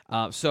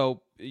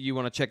 So you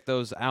want to check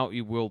those out.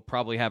 You will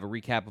probably have a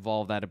recap of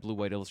all of that at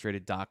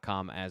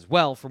BlueWhiteIllustrated.com as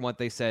well from what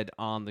they said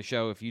on the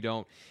show. If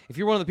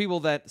you're one of the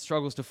people that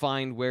struggles to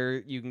find where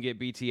you can get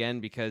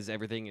BTN because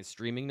everything is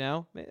streaming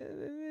now,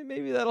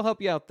 maybe that'll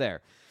help you out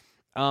there.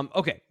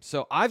 Okay,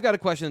 so I've got a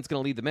question that's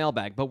going to lead the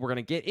mailbag, but we're going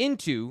to get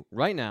into,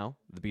 right now,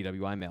 the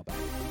BWI mailbag.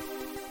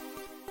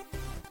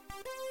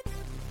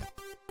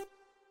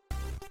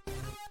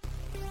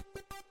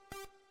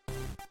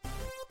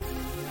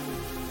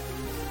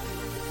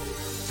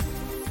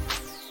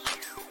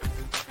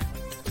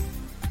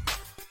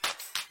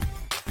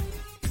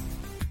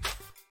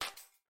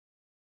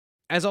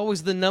 As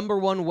always, the number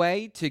one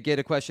way to get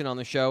a question on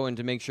the show and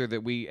to make sure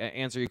that we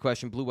answer your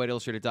question,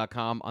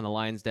 BlueWhiteIllustrated.com on the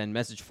Lions Den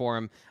message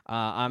forum.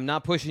 I'm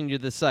not pushing you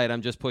to the site.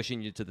 I'm just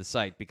pushing you to the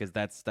site because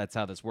that's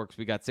how this works.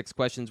 We got 6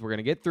 questions we're going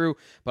to get through,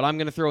 but I'm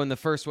going to throw in the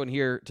first one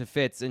here to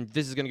Fitz, and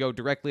this is going to go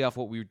directly off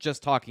what we were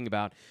just talking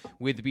about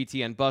with the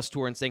BTN bus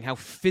tour and saying how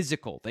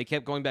physical. They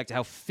kept going back to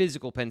how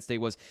physical Penn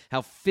State was,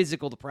 how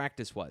physical the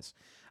practice was.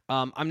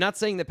 I'm not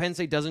saying that Penn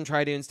State doesn't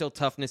try to instill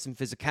toughness and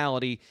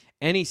physicality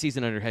any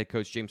season under head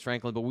coach James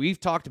Franklin, but we've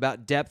talked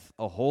about depth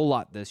a whole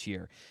lot this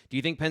year. Do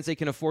you think Penn State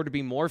can afford to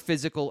be more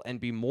physical and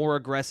be more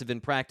aggressive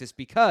in practice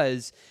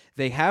because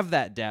they have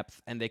that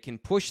depth and they can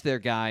push their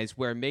guys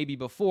where maybe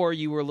before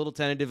you were a little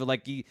tentative,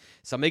 like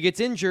somebody gets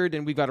injured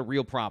and we've got a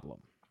real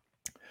problem?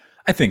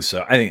 I think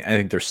so. I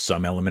think there's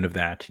some element of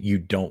that. You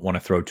don't want to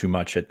throw too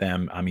much at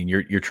them. I mean,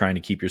 you're trying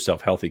to keep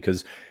yourself healthy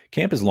because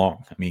camp is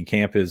long. I mean,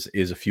 camp is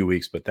a few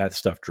weeks, but that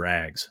stuff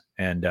drags,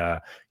 and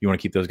you want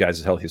to keep those guys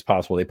as healthy as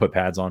possible. They put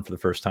pads on for the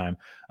first time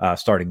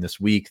starting this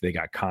week. They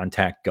got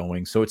contact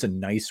going, so it's a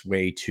nice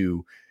way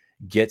to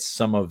get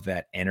some of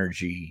that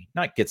energy,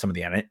 not get some of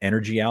the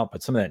energy out,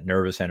 but some of that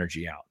nervous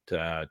energy out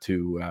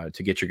to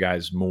get your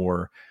guys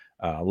more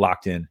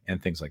locked in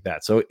and things like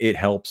that. So it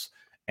helps.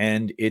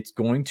 And it's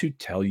going to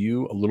tell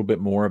you a little bit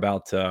more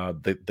about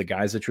the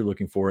guys that you're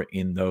looking for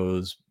in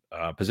those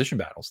position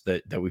battles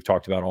that we've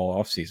talked about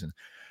all offseason.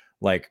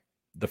 Like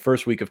the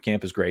first week of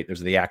camp is great.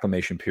 There's the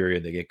acclimation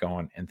period, they get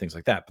going and things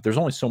like that. But there's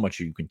only so much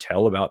you can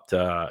tell about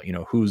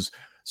who's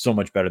so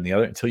much better than the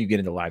other until you get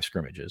into live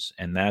scrimmages.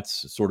 And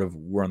that's sort of,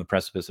 we're on the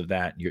precipice of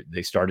that.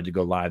 They started to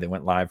go live. They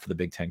went live for the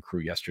Big Ten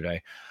crew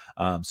yesterday.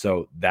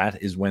 So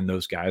that is when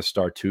those guys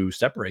start to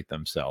separate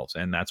themselves,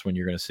 and that's when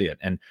you're going to see it.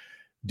 And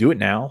do it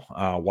now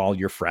while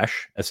you're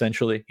fresh.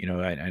 Essentially,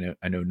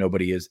 I know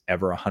nobody is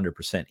ever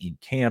 100% in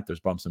camp. There's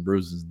bumps and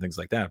bruises and things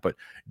like that, but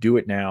do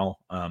it now.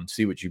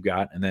 See what you've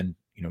got, and then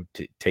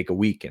take a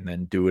week and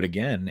then do it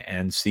again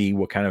and see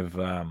what kind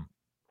of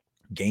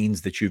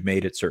gains that you've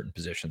made at certain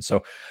positions.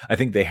 So I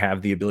think they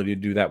have the ability to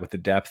do that with the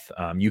depth.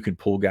 You can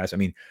pull guys. I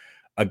mean,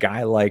 a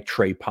guy like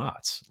Trey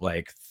Potts,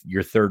 like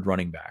your third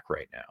running back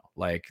right now,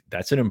 like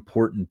that's an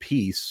important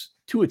piece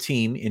to a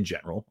team in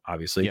general,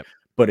 obviously, Yep.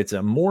 but it's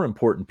a more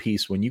important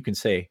piece when you can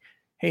say,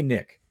 hey,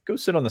 Nick, go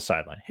sit on the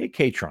sideline. Hey,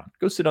 Katron,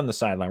 go sit on the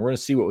sideline. We're going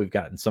to see what we've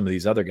got in some of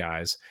these other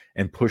guys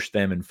and push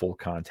them in full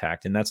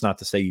contact. And that's not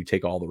to say you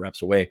take all the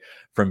reps away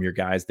from your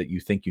guys that you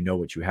think you know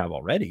what you have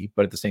already,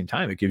 but at the same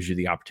time, it gives you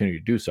the opportunity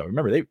to do so.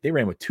 Remember, they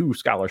ran with 2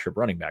 scholarship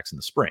running backs in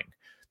the spring.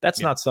 That's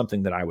Yeah. not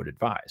something that I would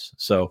advise.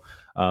 So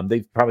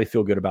they probably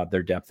feel good about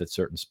their depth at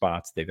certain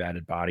spots. They've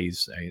added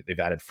bodies. They've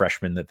added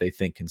freshmen that they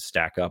think can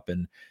stack up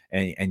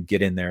and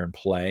get in there and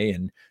play.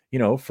 And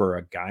for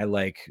a guy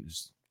like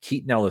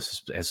Keaton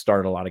Ellis has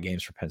started a lot of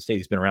games for Penn State.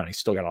 He's been around. He's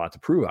still got a lot to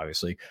prove,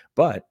 obviously.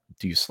 But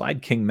do you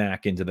slide King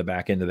Mack into the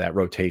back end of that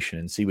rotation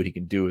and see what he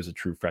can do as a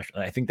true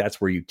freshman? I think that's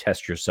where you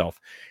test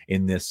yourself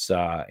in this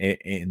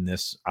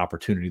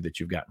opportunity that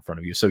you've got in front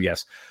of you. So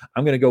yes,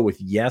 I'm going to go with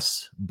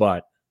yes,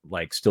 but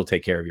like still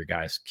take care of your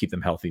guys, keep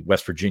them healthy.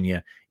 West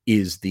Virginia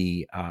is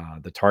the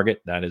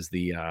target. That is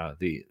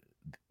the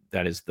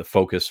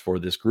focus for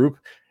this group.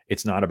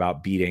 It's not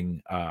about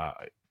beating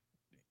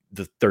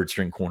the third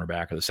string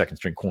cornerback or the second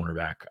string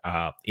cornerback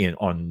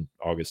on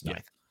August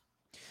 9th.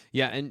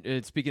 Yeah,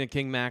 and speaking of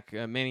King Mac,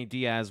 Manny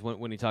Diaz,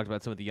 when he talked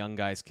about some of the young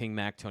guys, King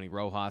Mac, Tony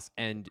Rojas,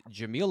 and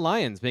Jameel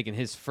Lyons making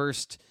his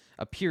first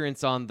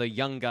appearance on the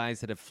young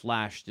guys that have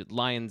flashed.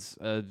 Lyons,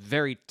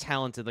 very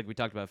talented, like we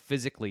talked about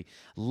physically.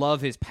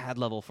 Love his pad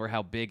level for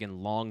how big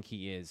and long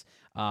he is.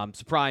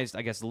 Surprised,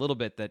 I guess, a little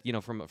bit that,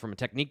 from a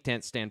technique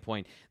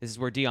standpoint, this is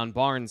where Deion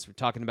Barnes, we're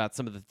talking about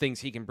some of the things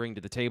he can bring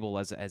to the table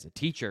as a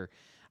teacher.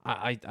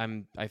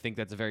 I think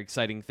that's a very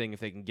exciting thing if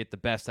they can get the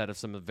best out of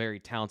some of the very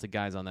talented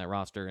guys on that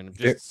roster. And I'm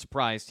just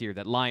surprised here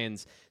that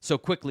Lyons so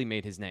quickly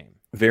made his name.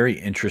 Very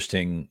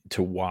interesting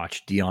to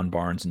watch Deion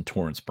Barnes and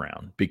Torrance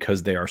Brown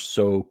because they are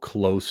so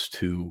close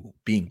to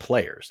being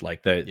players.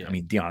 Like that, Yeah. I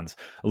mean, Deion's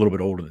a little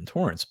bit older than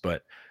Torrance,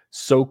 but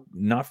so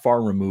not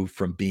far removed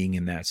from being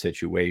in that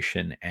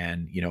situation.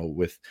 And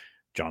with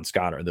John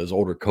Scott or those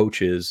older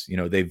coaches,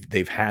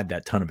 they've had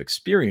that ton of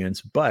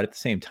experience, but at the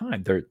same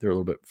time, they're a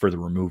little bit further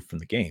removed from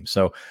the game.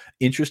 So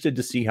interested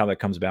to see how that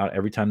comes about.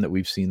 Every time that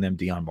we've seen them,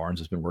 Deion Barnes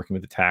has been working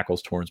with the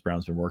tackles, Torrance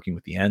Brown's been working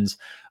with the ends.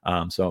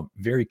 So I'm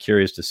very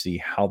curious to see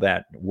how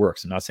that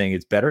works. I'm not saying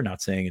it's better,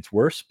 not saying it's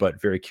worse,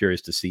 but very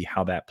curious to see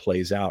how that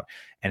plays out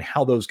and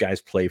how those guys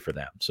play for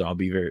them. So I'll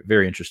be very,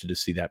 very interested to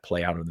see that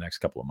play out over the next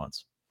couple of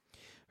months.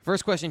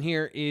 First question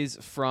here is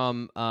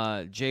from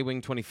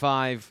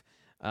JWing25.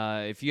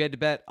 If you had to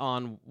bet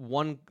on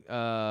one,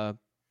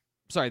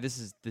 sorry,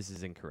 this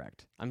is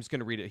incorrect. I'm just going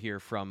to read it here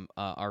from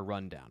our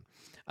rundown.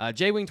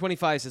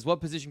 JWing25 says, what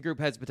position group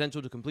has potential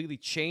to completely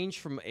change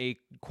from a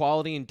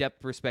quality and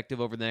depth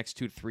perspective over the next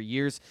 2 to 3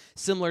 years,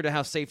 similar to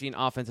how safety and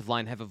offensive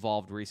line have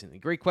evolved recently?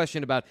 Great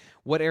question about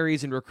what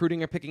areas in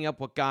recruiting are picking up,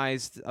 what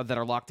guys that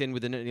are locked in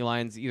within any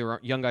lines, either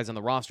young guys on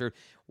the roster.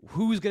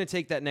 Who's going to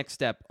take that next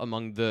step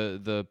among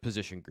the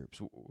position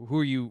groups? Who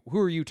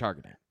are you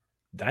targeting?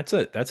 That's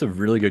a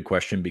really good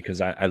question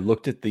because I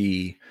looked at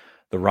the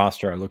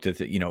roster. I looked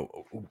at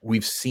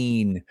we've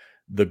seen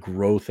the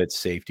growth at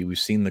safety. We've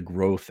seen the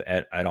growth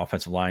at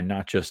offensive line,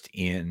 not just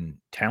in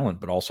talent,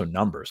 but also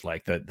numbers.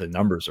 Like the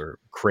numbers are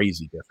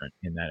crazy different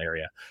in that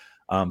area.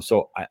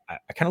 So I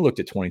kind of looked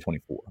at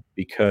 2024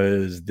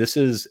 because this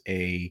is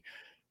a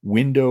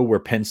window where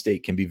Penn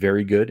State can be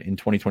very good in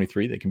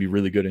 2023. They can be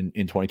really good in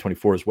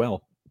 2024 as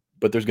well.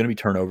 But there's going to be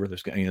turnover.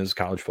 This is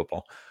college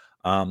football.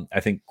 I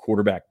think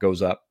quarterback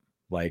goes up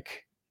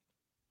like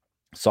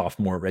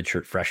sophomore,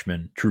 redshirt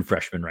freshman, true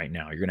freshman right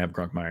now. You're going to have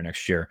Grunkmeyer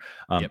next year.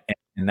 Yep.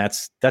 And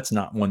that's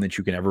not one that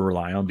you can ever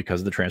rely on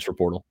because of the transfer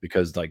portal,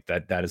 because like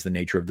that is the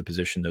nature of the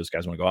position. Those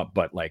guys want to go up.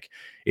 But like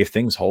if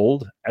things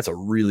hold, that's a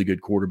really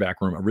good quarterback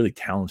room, a really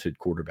talented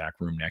quarterback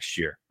room next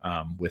year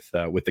with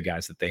the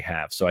guys that they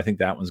have. So I think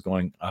that one's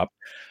going up.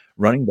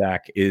 Running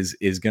back is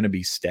going to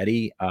be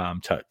steady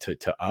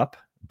to up,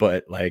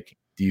 but like,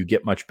 do you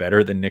get much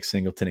better than Nick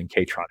Singleton and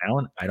Katron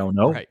Allen? I don't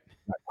know. Right.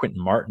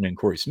 Quentin Martin and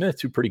Corey Smith,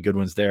 2 pretty good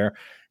ones there.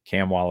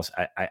 Cam Wallace,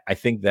 I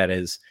think that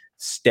is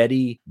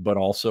steady, but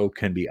also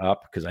can be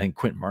up because I think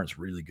Quentin Martin's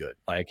really good.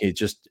 Like it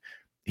just,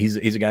 he's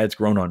a guy that's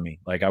grown on me.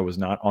 Like I was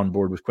not on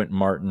board with Quentin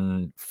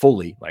Martin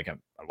fully. Like I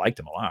liked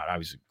him a lot. I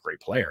was a great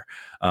player,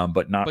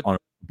 but not on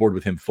board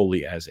with him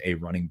fully as a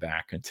running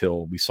back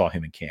until we saw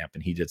him in camp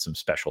and he did some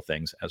special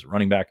things as a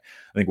running back.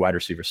 I think wide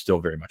receiver is still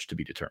very much to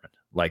be determined.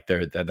 Like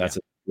that's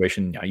a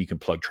situation. You can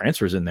plug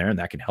transfers in there and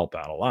that can help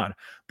out a lot,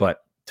 but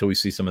till we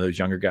see some of those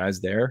younger guys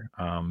there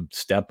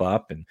step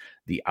up and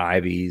the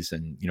Ivies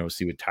and,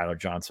 see what Tyler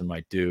Johnson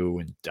might do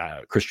and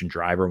Christian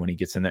Driver when he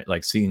gets in there,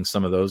 like seeing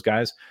some of those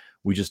guys,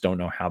 We just don't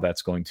know how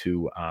that's going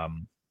to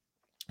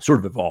sort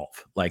of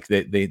evolve. Like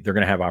they're going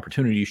to have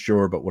opportunities,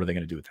 sure, but what are they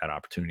going to do with that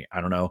opportunity?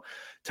 I don't know.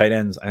 Tight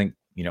ends, I think,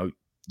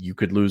 you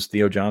could lose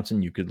Theo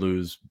Johnson. You could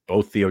lose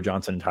both Theo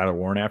Johnson and Tyler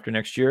Warren after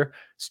next year.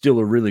 Still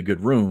a really good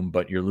room,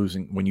 but you're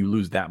losing when you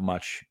lose that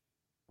much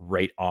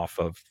right off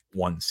of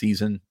one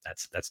season.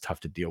 That's tough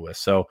to deal with.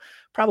 So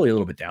probably a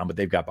little bit down, but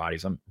they've got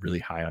bodies. I'm really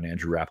high on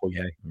Andrew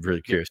Rappelgate. I'm really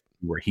Yep. curious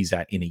where he's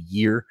at in a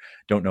year.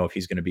 Don't know if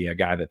he's going to be a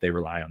guy that they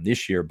rely on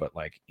this year, but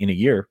like in a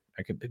year,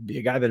 I could be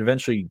a guy that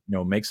eventually,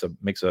 makes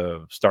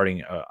a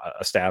starting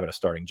a stab at a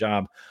starting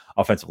job.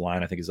 Offensive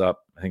line, I think, is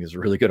up. I think it's a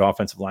really good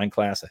offensive line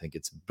class. I think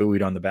it's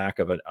buoyed on the back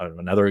of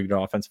another good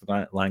offensive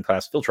line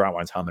class. Phil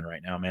Trotwine's humming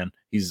right now, man.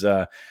 He's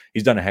done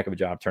a heck of a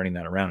job turning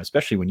that around,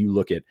 especially when you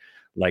look at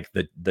like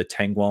the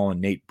Tangwall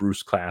and Nate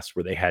Bruce class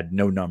where they had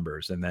no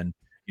numbers. And then,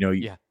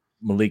 Yeah.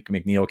 Malik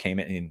McNeil came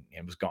in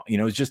and was gone.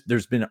 It's just,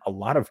 there's been a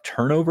lot of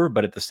turnover,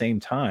 but at the same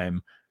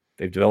time,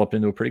 they've developed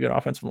into a pretty good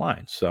offensive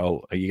line.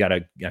 So you got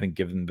to, I think,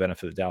 give them the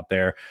benefit of the doubt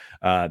there.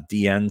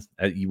 DN,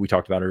 we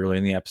talked about earlier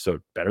in the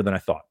episode, better than I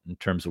thought in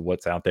terms of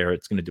what's out there.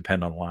 It's going to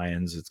depend on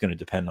Lions. It's going to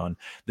depend on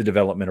the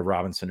development of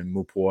Robinson and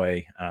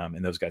Mupoy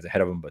and those guys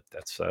ahead of them. But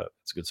that's a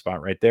good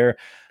spot right there.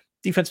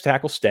 Defensive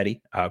tackle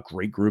steady,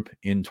 great group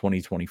in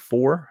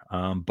 2024.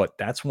 But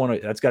that's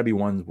got to be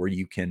one where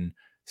you can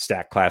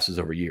stack classes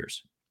over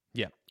years.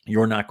 Yeah.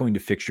 You're not going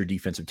to fix your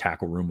defensive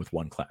tackle room with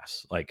one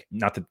class. Like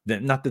not that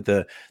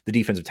the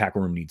defensive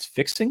tackle room needs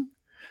fixing,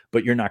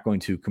 but you're not going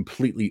to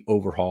completely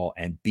overhaul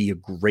and be a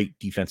great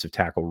defensive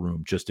tackle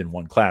room just in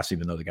one class,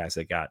 even though the guys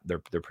they're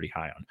pretty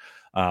high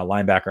on.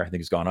 Linebacker, I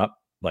think, has gone up.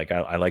 Like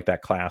I like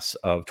that class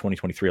of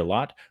 2023 a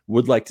lot.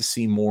 Would like to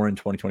see more in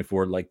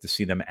 2024. Like to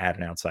see them add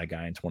an outside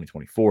guy in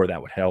 2024.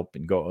 That would help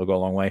and go a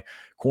long way.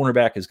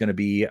 Cornerback is going to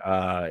be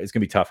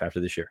tough after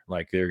this year.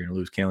 Like they're going to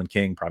lose Kalen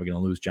King, probably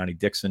going to lose Johnny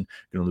Dixon,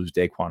 going to lose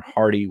Daquan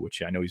Hardy,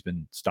 which I know he's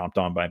been stomped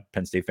on by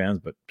Penn State fans,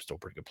 but still a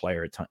pretty good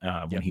player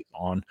when he's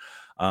on.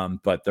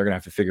 But they're going to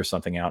have to figure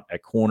something out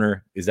at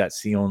corner. Is that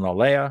Sion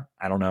Alea?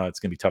 I don't know.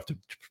 It's going to be tough to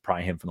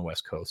pry him from the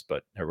West Coast,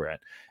 but there we're at.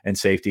 And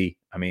safety,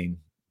 I mean,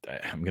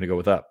 I'm going to go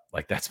with up.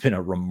 Like that's been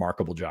a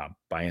remarkable job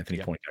by Anthony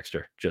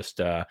Poindexter. Just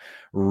a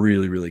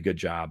really, really good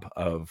job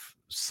of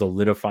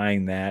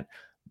solidifying that.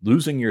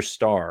 Losing your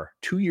star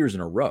 2 years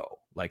in a row,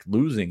 like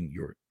losing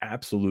your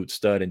absolute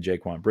stud in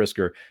Jaquan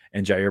Brisker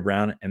and Jair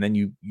Brown, and then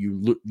you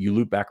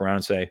loop back around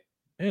and say,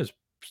 it's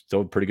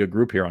still a pretty good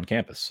group here on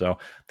campus. So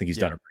I think he's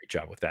done a great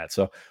job with that.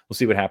 So we'll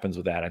see what happens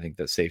with that. I think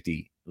that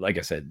safety, like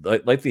I said,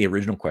 like the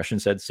original question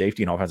said,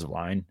 safety and offensive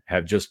line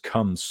have just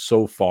come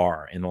so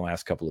far in the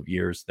last couple of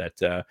years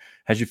that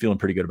has you feeling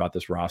pretty good about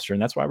this roster.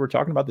 And that's why we're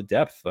talking about the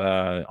depth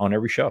on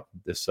every show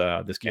this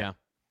camp. Yeah.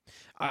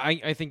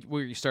 I think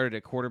where you started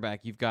at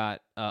quarterback, you've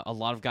got a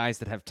lot of guys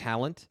that have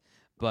talent.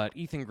 But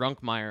Ethan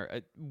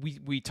Grunkmeyer,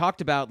 we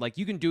talked about, like,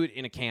 you can do it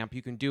in a camp.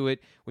 You can do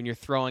it when you're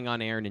throwing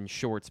on air and in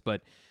shorts.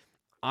 But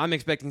I'm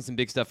expecting some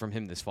big stuff from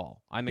him this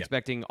fall. I'm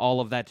expecting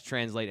all of that to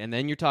translate. And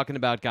then you're talking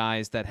about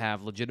guys that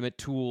have legitimate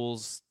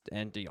tools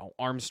and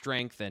arm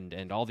strength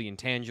and all the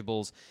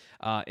intangibles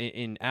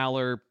in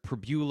Aller,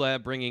 Prabula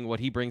bringing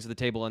what he brings to the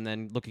table, and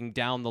then looking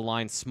down the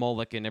line,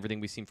 Smolik and everything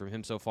we've seen from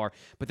him so far.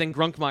 But then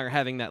Grunkmeyer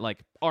having that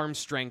like arm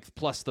strength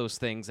plus those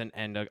things and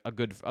a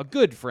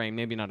good frame,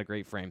 maybe not a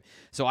great frame.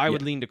 So I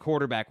would lean to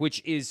quarterback,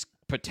 which is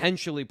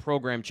potentially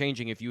program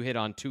changing. If you hit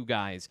on two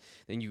guys,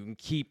 then you can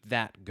keep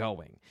that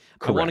going.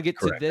 Correct, I want to get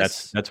to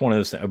this. That's one of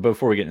those things.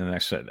 Before we get into the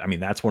next, I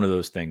mean, that's one of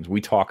those things we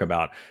talk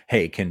about.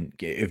 Hey,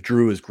 if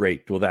Drew is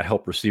great, will that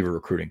help receiver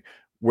recruiting?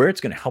 Where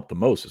it's going to help the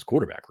most is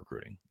quarterback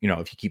recruiting.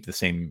 If you keep the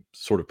same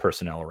sort of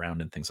personnel around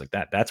and things like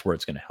that, that's where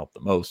it's going to help the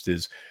most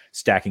is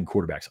stacking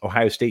quarterbacks.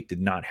 Ohio State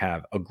did not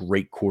have a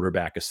great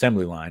quarterback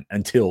assembly line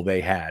until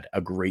they had a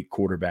great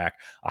quarterback,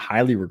 a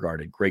highly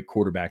regarded great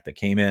quarterback that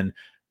came in,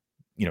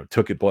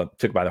 took it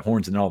by the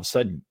horns, and all of a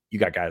sudden you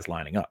got guys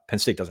lining up. Penn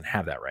State doesn't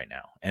have that right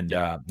now. And,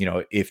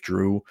 if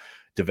Drew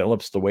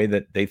develops the way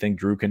that they think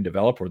Drew can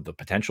develop, or the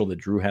potential that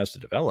Drew has to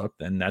develop,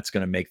 then that's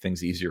going to make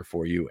things easier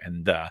for you.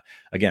 And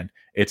again,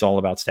 it's all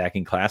about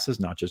stacking classes,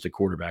 not just a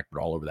quarterback, but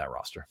all over that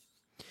roster.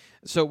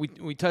 So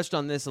we touched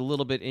on this a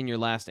little bit in your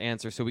last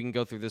answer, so we can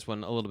go through this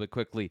one a little bit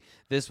quickly.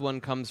 This one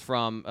comes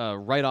from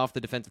right off the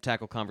defensive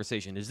tackle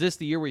conversation. Is this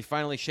the year we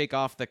finally shake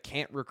off the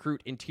can't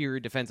recruit interior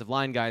defensive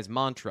line guys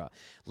mantra?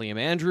 Liam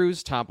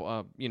Andrews, top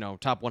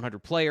 100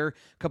 player,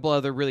 a couple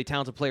other really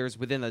talented players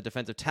within the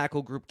defensive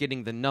tackle group,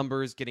 getting the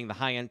numbers, getting the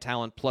high-end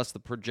talent, plus the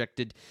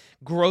projected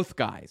growth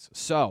guys.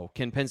 So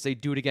can Penn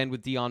State do it again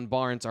with Deion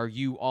Barnes? Are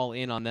you all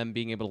in on them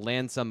being able to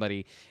land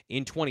somebody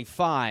in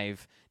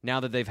 25 now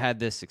that they've had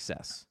this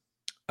success?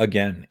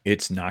 Again,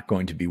 it's not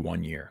going to be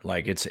 1 year.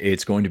 Like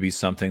it's going to be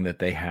something that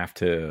they have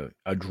to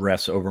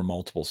address over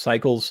multiple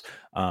cycles.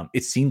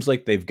 It seems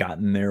like they've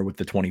gotten there with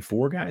the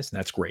 24 guys, and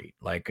that's great.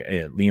 Like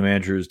Liam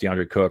Andrews,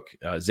 DeAndre Cook,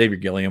 Xavier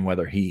Gilliam,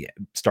 whether he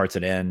starts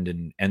at end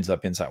and ends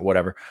up inside,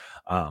 whatever.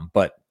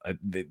 But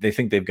they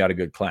think they've got a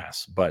good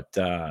class. But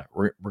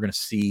we're going to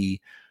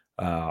see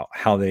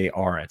how they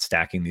are at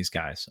stacking these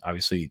guys.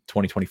 Obviously,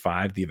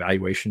 2025, the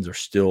evaluations are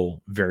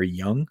still very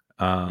young.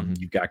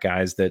 You've got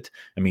guys that,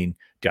 I mean,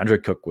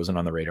 DeAndre Cook wasn't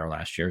on the radar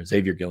last year.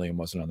 Xavier Gilliam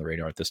wasn't on the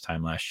radar at this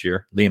time last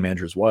year. Liam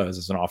Andrews was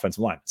as an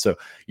offensive lineman. So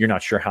you're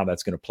not sure how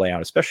that's going to play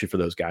out, especially for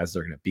those guys that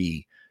are going to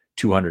be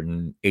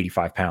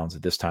 285 pounds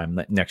at this time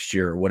next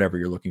year, or whatever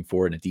you're looking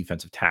for in a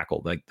defensive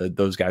tackle. Like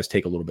those guys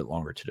take a little bit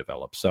longer to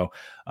develop. So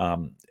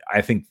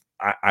I think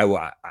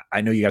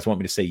I know you guys want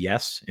me to say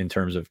yes in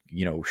terms of,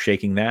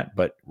 shaking that,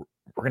 but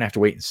we're going to have to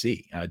wait and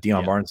see.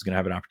 Deion Barnes is going to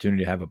have an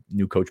opportunity to have a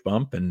new coach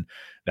bump, and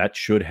that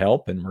should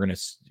help. And we're going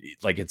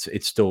to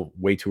it's still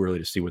way too early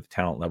to see what the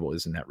talent level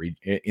is in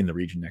the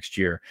region next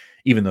year,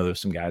 even though there's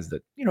some guys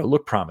that,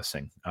 look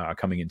promising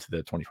coming into the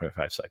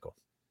 2025 cycle.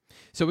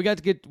 So we have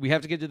to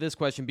get to this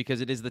question because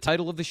it is the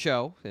title of the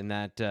show, and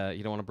that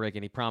you don't want to break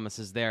any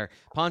promises there.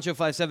 Poncho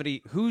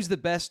 570, who's the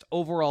best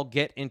overall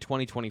get in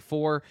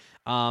 2024?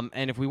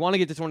 And if we want to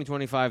get to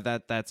 2025,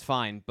 that's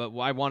fine. But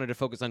I wanted to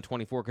focus on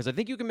 24 because I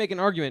think you can make an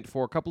argument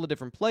for a couple of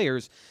different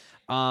players.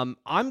 I'm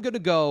going to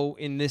go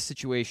in this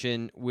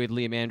situation with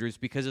Liam Andrews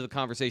because of the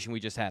conversation we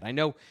just had. I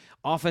know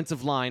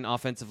offensive line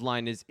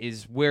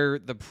is where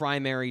the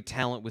primary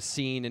talent was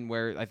seen and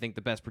where I think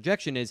the best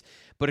projection is.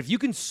 But if you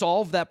can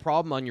solve that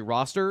problem on your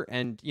roster,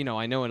 and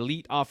I know an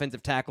elite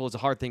offensive tackle is a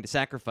hard thing to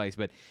sacrifice,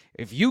 but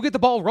if you get the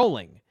ball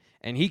rolling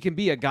and he can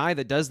be a guy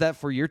that does that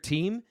for your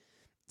team,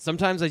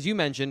 sometimes, as you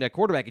mentioned, at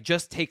quarterback, it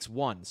just takes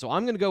one. So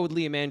I'm going to go with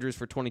Liam Andrews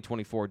for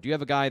 2024. Do you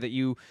have a guy that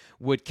you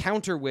would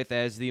counter with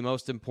as the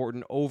most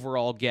important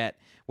overall get,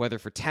 whether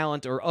for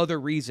talent or other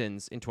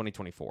reasons, in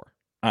 2024?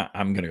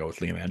 I'm going to go with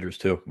Liam Andrews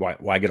too.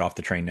 Why get off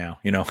the train now?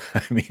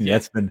 I mean,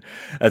 that's been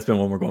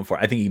what we're going for.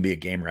 I think he can be a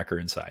game wrecker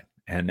inside.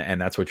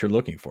 And that's what you're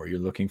looking for. You're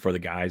looking for the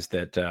guys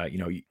that,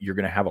 you're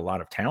going to have a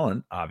lot of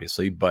talent,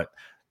 obviously, but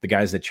the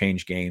guys that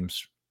change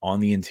games on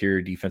the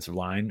interior defensive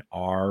line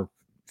are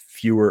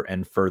fewer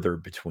and further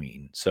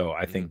between. So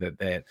I think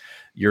that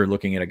you're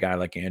looking at a guy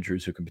like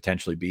Andrews who can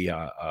potentially be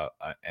a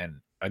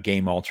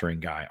game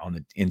altering guy on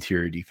the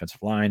interior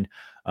defensive line.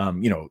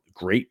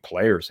 Great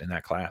players in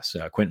that class.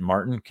 Quentin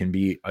Martin can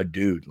be a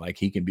dude. Like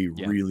he can be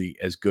really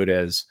as good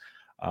as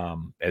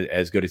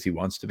he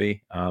wants to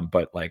be.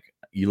 But like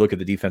you look at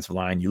the defensive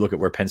line, you look at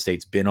where Penn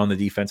State's been on the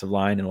defensive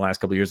line in the last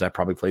couple of years, that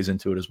probably plays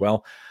into it as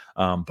well.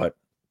 But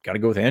got to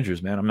go with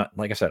Andrews, man. I'm not,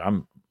 like I said,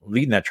 I'm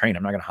leading that train.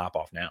 I'm not going to hop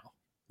off now.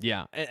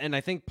 Yeah, and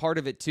I think part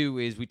of it, too,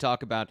 is we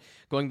talk about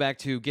going back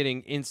to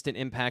getting instant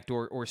impact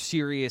or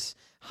serious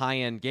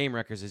high-end game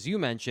wreckers. As you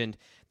mentioned,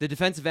 the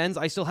defensive ends,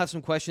 I still have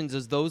some questions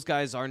as those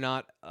guys are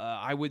not,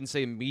 I wouldn't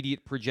say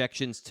immediate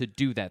projections to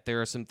do that.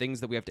 There are some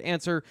things that we have to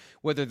answer,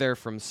 whether they're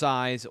from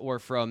size or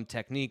from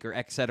technique or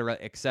et cetera,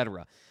 et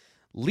cetera.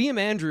 Liam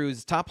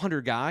Andrews, top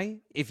 100 guy,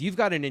 if you've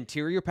got an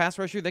interior pass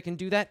rusher that can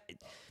do that,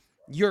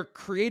 you're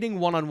creating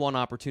one-on-one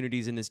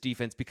opportunities in this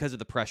defense because of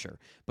the pressure.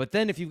 But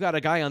then if you've got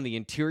a guy on the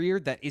interior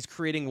that is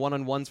creating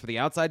one-on-ones for the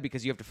outside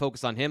because you have to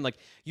focus on him, like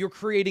you're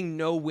creating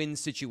no-win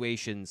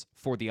situations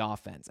for the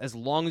offense as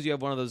long as you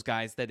have one of those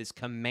guys that is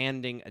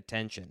commanding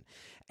attention.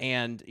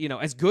 And,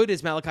 as good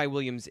as Malachi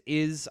Williams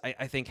is,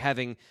 I think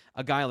having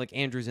a guy like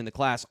Andrews in the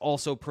class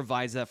also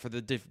provides that for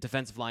the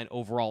defensive line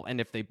overall. And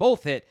if they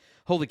both hit,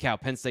 holy cow,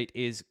 Penn State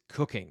is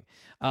cooking.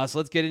 So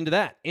let's get into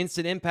that.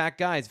 Instant impact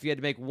guys. If you had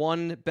to make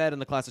one bet in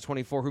the class of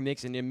 24 who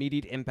makes an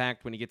immediate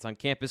impact when he gets on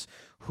campus,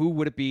 who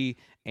would it be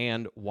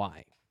and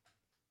why?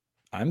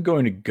 I'm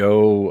going to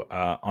go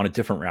on a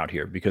different route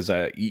here because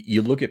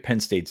you look at Penn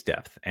State's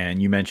depth,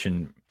 and you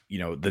mentioned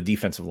the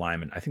defensive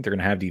linemen. I think they're going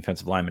to have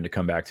defensive linemen to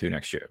come back to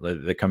next year.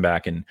 They come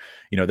back, and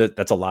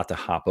that's a lot to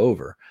hop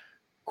over.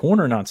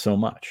 Corner, not so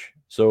much.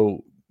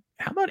 So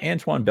how about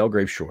Antoine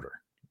Belgrave-Shorter?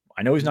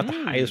 I know he's not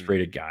the highest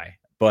rated guy,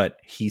 but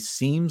he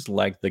seems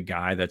like the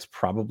guy that's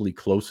probably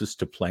closest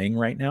to playing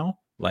right now.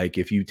 Like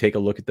if you take a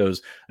look at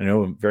those, I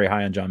know I'm very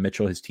high on John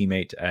Mitchell, his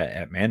teammate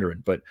at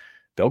Mandarin, but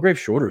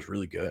Belgrave-Shorter is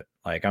really good.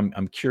 Like I'm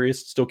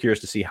still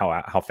curious to see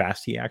how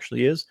fast he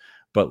actually is,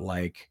 but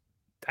like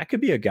that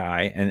could be a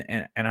guy,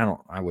 and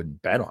I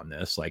wouldn't bet on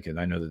this. Like, and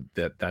I know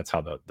that's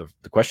how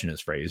the question is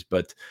phrased,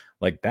 but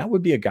like that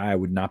would be a guy I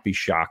would not be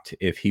shocked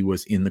if he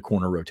was in the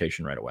corner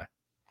rotation right away.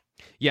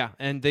 Yeah,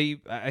 and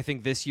I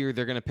think this year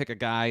they're going to pick a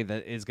guy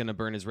that is going to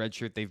burn his red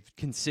shirt. They've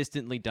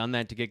consistently done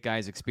that to get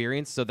guys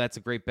experience, so that's a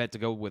great bet to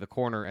go with a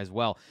corner as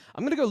well.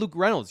 I'm going to go Luke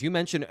Reynolds. You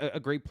mentioned a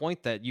great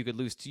point that you could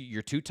lose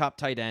your two top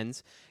tight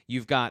ends.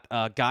 You've got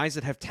guys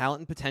that have talent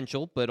and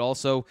potential, but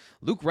also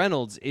Luke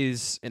Reynolds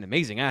is an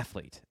amazing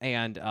athlete.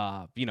 And,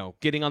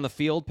 getting on the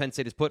field, Penn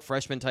State has put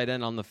freshman tight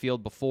end on the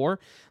field before.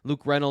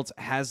 Luke Reynolds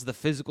has the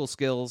physical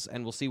skills,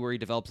 and we'll see where he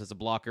develops as a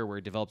blocker, where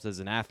he develops as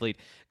an athlete,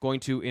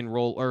 going to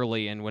enroll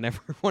early. And whenever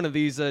one of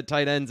these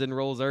tight ends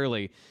enrolls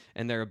early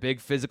and they're a big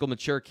physical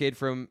mature kid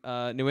from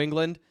New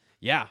England,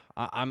 Yeah,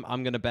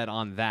 I'm gonna bet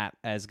on that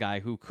as guy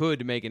who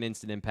could make an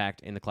instant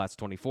impact in the class of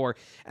 24.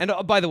 And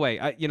by the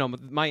way,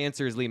 my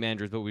answer is Liam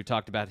Andrews, but we've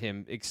talked about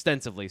him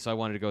extensively, so I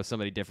wanted to go with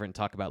somebody different and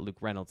talk about Luke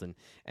Reynolds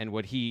and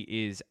what he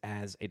is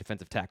as a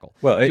defensive tackle.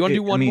 Well, Do you want to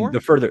do I one mean, more?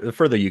 the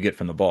further you get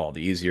from the ball,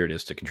 the easier it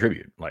is to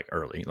contribute, like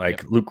early. Yep.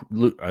 Like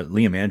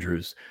Liam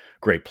Andrews,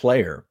 great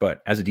player,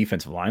 but as a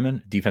defensive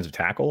lineman, defensive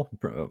tackle,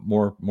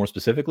 more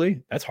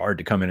specifically, that's hard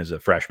to come in as a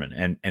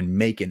freshman and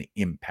make an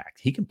impact.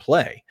 He can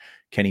play.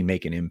 Can he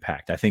make an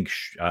impact? I think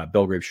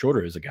Belgrave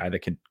Shorter is a guy that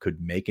could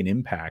make an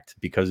impact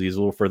because he's a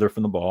little further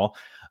from the ball.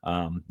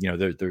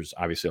 There's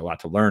obviously a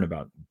lot to learn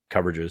about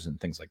coverages and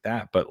things like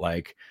that, but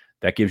like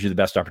that gives you the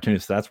best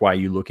opportunities. So that's why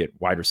you look at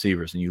wide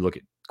receivers and you look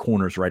at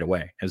corners right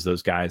away as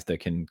those guys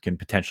that can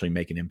potentially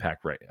make an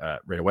impact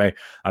right away.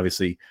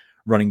 Obviously,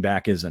 running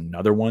back is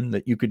another one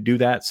that you could do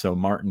that. So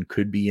Martin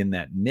could be in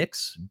that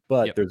mix,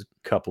 but Yep. there's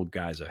a couple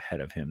guys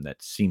ahead of him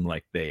that seem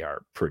like they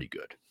are pretty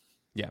good.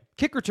 Yeah,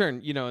 kick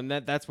return, and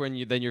that's when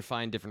you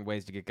find different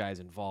ways to get guys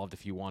involved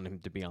if you want him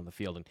to be on the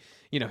field,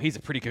 and he's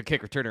a pretty good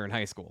kick returner in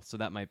high school, so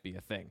that might be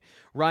a thing.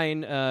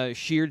 Ryan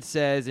Sheard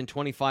says in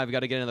 25 we got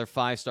to get another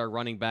 5-star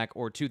running back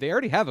or two. They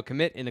already have a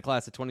commit in the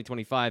class of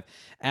 2025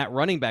 at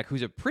running back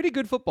who's a pretty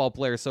good football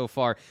player so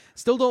far.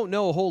 Still don't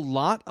know a whole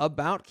lot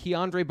about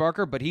Keandre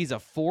Barker, but he's a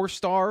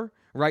 4-star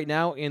right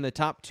now in the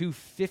top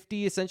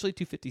 250, essentially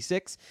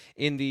 256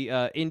 in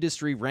the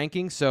industry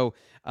ranking. So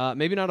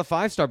maybe not a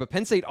 5-star, but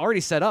Penn State already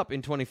set up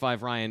in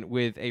 25, Ryan,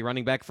 with a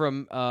running back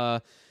from,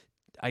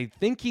 I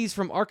think he's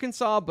from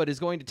Arkansas, but is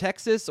going to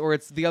Texas, or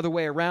it's the other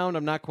way around.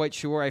 I'm not quite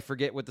sure. I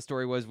forget what the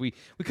story was. We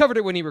covered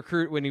it when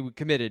he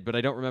committed, but I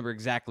don't remember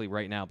exactly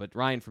right now. But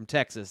Ryan from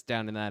Texas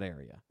down in that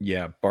area.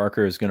 Yeah,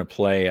 Barker is going to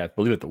play, I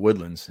believe, at the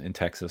Woodlands in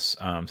Texas.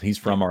 He's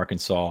Yep. from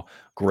Arkansas,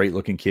 great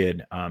looking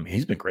kid.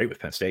 He's been great with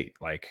Penn State.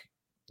 Like,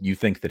 you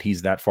think that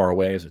he's that far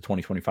away as a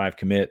 2025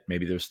 commit?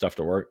 Maybe there's stuff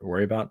to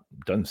worry about.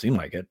 Doesn't seem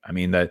like it. I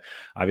mean, that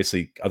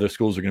obviously other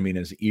schools are going to be in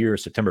his ear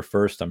September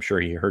 1st. I'm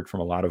sure he heard from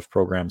a lot of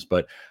programs,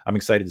 but I'm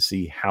excited to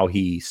see how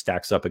he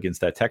stacks up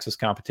against that Texas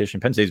competition.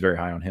 Penn State's very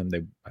high on him.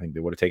 I think they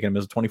would have taken him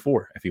as a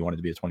 24 if he wanted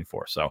to be a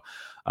 24. So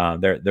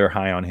they're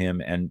high on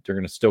him, and they're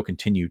going to still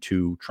continue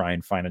to try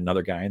and find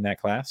another guy in that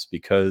class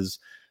because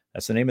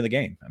that's the name of the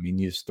game. I mean,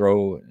 you just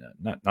throw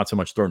not so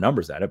much throw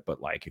numbers at it,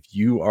 but like if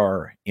you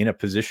are in a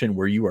position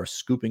where you are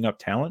scooping up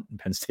talent, and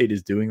Penn State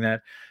is doing that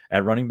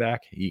at running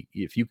back,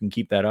 if you can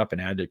keep that up and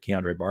add to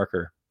Keandre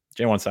Barker,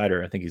 Jalen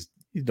Sider, I think he's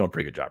doing a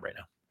pretty good job right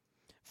now.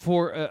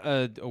 For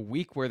a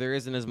week where there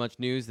isn't as much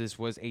news, this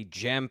was a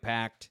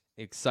jam-packed,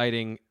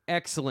 exciting,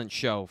 excellent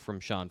show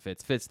from Sean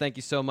Fitz. Fitz, thank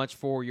you so much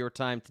for your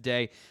time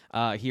today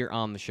here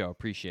on the show.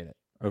 Appreciate it.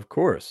 Of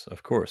course.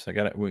 I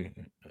got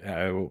it.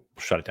 I will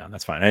shut it down.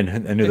 That's fine. I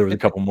knew there was a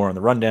couple more on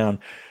the rundown.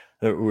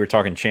 We were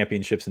talking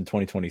championships in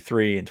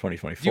 2023 and Do you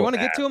 2024. want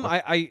to get to them?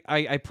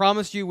 I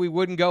promised you we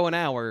wouldn't go an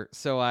hour,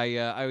 so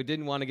I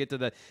didn't want to get to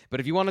the. But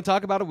if you want to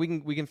talk about it,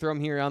 we can throw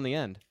them here on the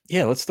end.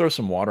 Yeah, let's throw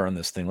some water on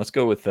this thing. Let's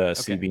go with Okay.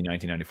 CB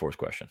 1994's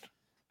question.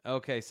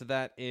 Okay, so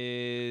that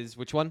is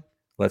which one?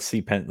 Let's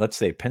say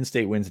Penn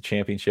State wins a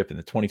championship in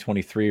the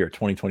 2023 or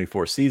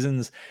 2024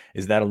 seasons.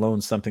 Is that alone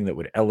something that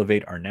would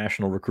elevate our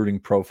national recruiting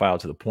profile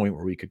to the point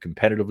where we could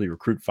competitively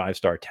recruit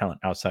 5-star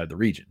talent outside the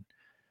region?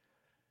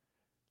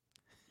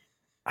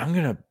 I'm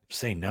going to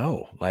say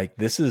no. Like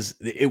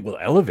it will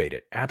elevate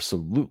it.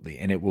 Absolutely.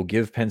 And it will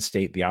give Penn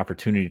State the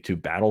opportunity to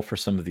battle for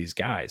some of these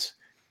guys.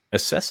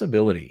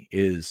 Accessibility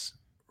is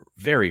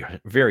very,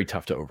 very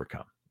tough to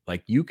overcome.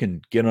 Like you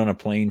can get on a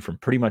plane from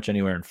pretty much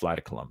anywhere and fly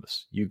to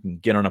Columbus. You can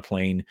get on a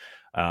plane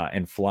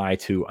and fly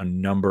to a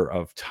number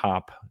of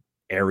top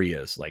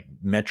areas, like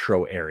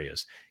metro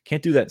areas.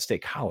 Can't do that at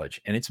State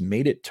College, and it's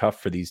made it tough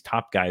for these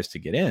top guys to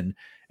get in.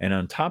 And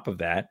on top of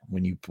that,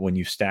 when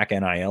you stack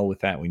NIL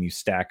with that, when you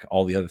stack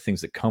all the other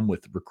things that come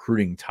with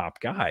recruiting top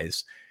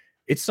guys,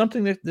 it's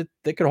something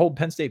that could hold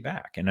Penn State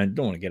back. And I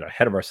don't want to get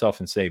ahead of ourselves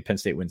and say Penn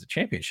State wins a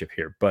championship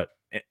here, but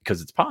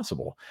because it's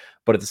possible.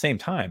 But at the same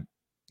time,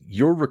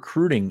 your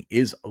recruiting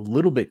is a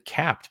little bit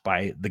capped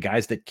by the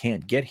guys that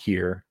can't get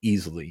here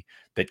easily,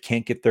 that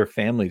can't get their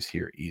families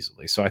here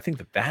easily. So I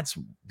think that's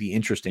the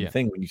interesting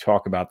thing when you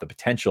talk about the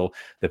potential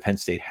that Penn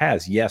State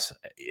has. Yes,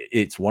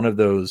 it's one of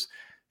those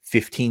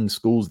 15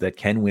 schools that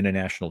can win a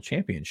national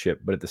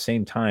championship, but at the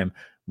same time,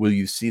 will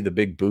you see the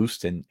big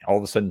boost and all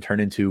of a sudden turn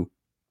into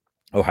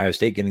Ohio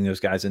State getting those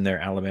guys in there,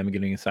 Alabama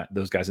getting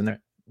those guys in there?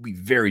 Be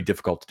very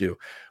difficult to do.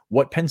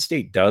 What Penn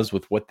State does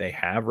with what they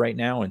have right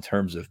now in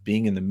terms of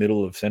being in the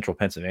middle of central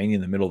Pennsylvania,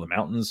 in the middle of the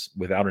mountains,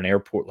 without an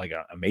airport, like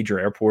a major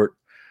airport,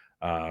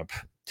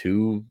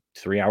 2-3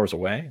 hours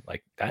away,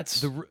 like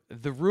that's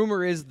the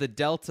rumor is the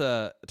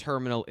Delta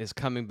terminal is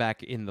coming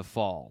back in the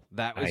fall.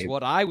 That was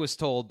what I was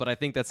told, but I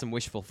think that's some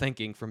wishful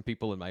thinking from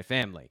people in my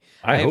family.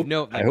 I hope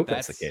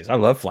that's the case. I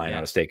love flying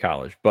out of State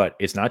College, but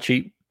it's not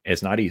cheap.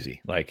 It's not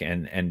easy. Like,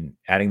 and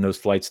adding those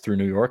flights through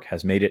New York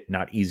has made it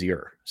not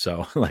easier.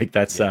 So like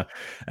Yeah.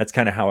 that's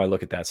kind of how I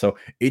look at that. So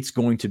it's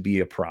going to be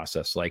a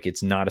process. Like,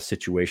 it's not a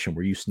situation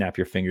where you snap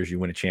your fingers, you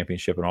win a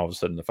championship, and all of a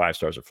sudden the five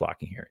stars are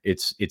flocking here.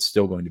 It's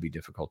still going to be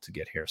difficult to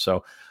get here.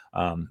 So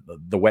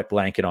the wet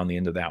blanket on the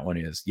end of that one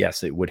is,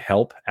 yes, it would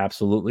help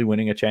absolutely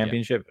winning a Yeah.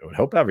 championship. It would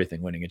help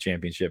everything winning a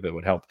championship. It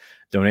would help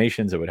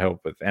donations. It would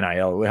help with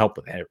NIL. It would help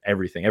with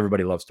everything.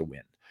 Everybody loves to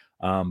win.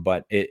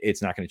 But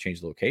it's not going to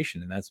change the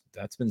location, and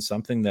that's been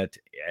something that,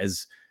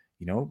 as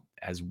you know,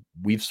 as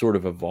we've sort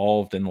of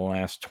evolved in the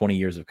last 20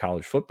 years of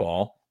college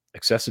football,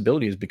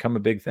 accessibility has become a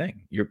big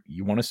thing.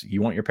 You want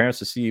your parents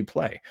to see you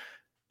play.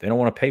 They don't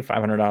want to pay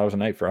 $500 a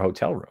night for a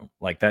hotel room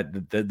like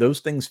that. Those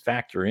things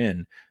factor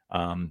in.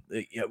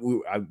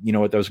 You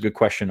know what? That was a good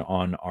question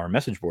on our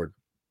message board.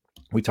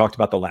 We talked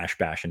about the Lash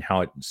Bash and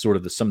how it sort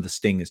of some of the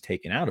sting is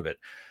taken out of it.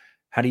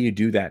 How do you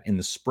do that in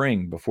the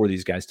spring before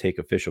these guys take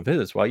official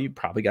visits? Well, you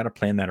probably got to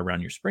plan that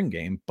around your spring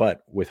game.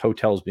 But with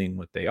hotels being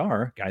what they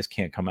are, guys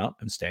can't come out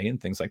and stay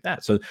and things like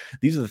that. So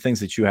these are the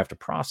things that you have to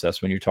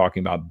process when you're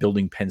talking about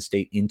building Penn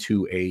State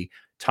into a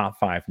top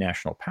 5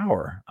 national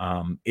power.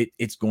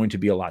 It's going to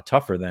be a lot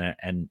tougher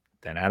than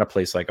at a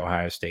place like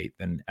Ohio State,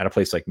 than at a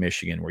place like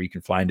Michigan, where you can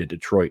fly into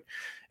Detroit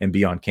and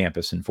be on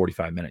campus in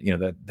 45 minutes. You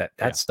know,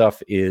 that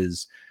stuff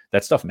is,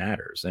 that stuff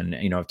matters. And,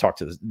 you know, I've talked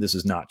to this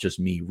is not just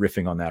me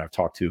riffing on that. I've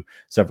talked to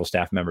several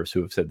staff members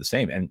who have said the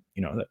same. And,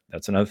 you know,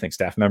 that's another thing.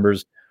 Staff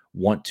members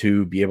want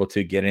to be able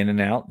to get in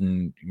and out.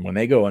 And when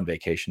they go on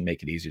vacation,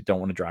 make it easier. Don't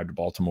want to drive to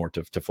Baltimore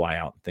to fly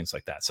out and things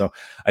like that. So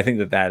I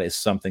think that is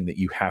something that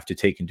you have to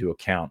take into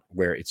account,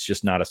 where it's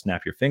just not a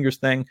snap your fingers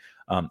thing.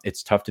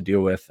 It's tough to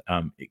deal with.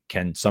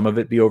 Can some of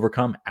it be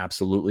overcome?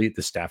 Absolutely.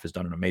 The staff has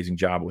done an amazing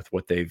job with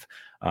what they've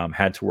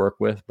had to work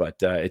with, but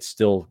it's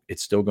still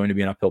going to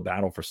be an uphill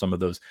battle for some of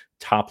those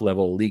top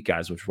level elite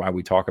guys, which is why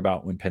we talk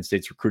about when Penn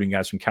State's recruiting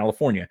guys from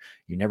California,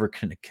 you're never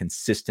going to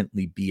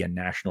consistently be a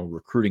national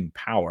recruiting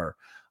power.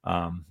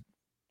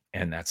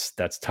 And that's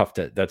tough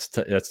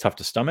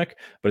to stomach.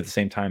 But at the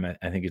same time,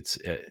 I think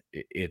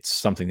it's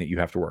something that you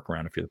have to work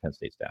around if you're the Penn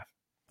State staff.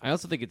 I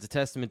also think it's a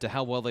testament to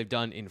how well they've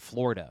done in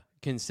Florida,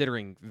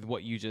 considering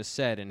what you just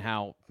said and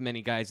how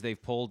many guys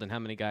they've pulled and how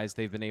many guys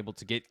they've been able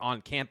to get on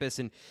campus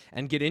and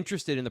get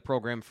interested in the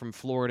program from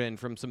Florida and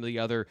from some of the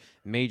other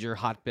major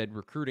hotbed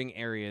recruiting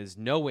areas,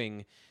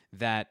 knowing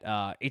that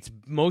it's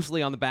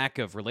mostly on the back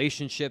of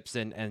relationships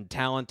and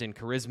talent and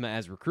charisma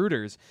as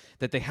recruiters,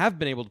 that they have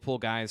been able to pull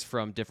guys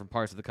from different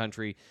parts of the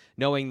country,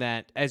 knowing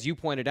that, as you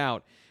pointed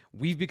out,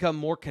 we've become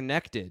more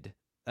connected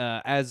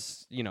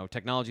as, you know,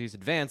 technology has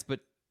advanced, but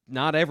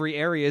not every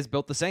area is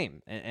built the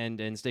same,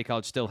 and State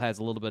College still has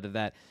a little bit of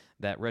that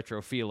retro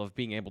feel of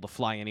being able to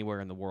fly anywhere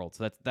in the world.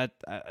 So that's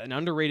an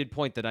underrated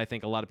point that I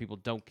think a lot of people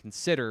don't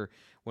consider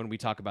when we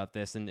talk about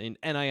this, and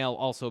NIL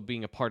also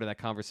being a part of that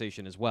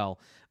conversation as well,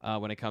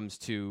 when it comes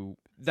to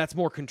that's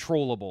more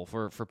controllable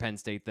for Penn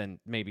State than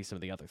maybe some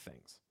of the other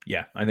things.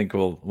 Yeah, I think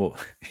we'll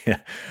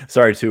yeah.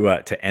 Sorry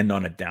to end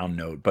on a down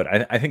note,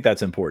 but I think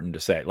that's important to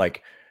say.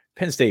 Like,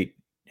 Penn State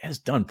has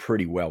done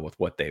pretty well with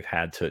what they've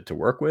had to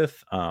work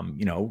with.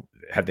 You know,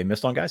 have they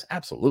missed on guys?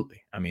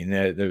 Absolutely. I mean,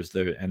 there's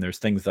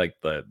things like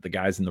the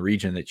guys in the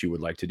region that you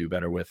would like to do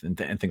better with, and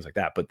things like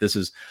that. But this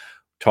is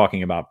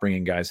talking about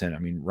bringing guys in. I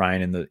mean,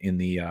 Ryan in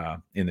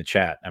the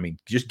chat. I mean,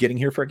 just getting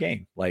here for a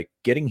game, like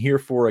getting here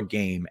for a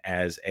game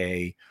as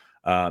a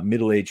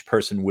middle-aged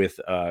person with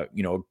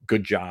you know, a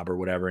good job or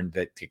whatever, and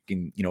that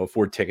can, you know,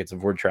 afford tickets,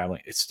 afford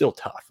traveling, it's still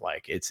tough.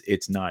 Like,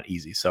 it's not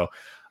easy. So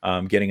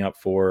getting up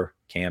for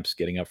camps,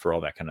 getting up for all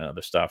that kind of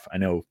other stuff. I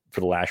know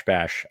for the Lash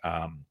Bash,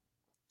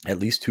 at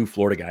least 2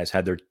 Florida guys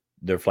had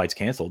their flights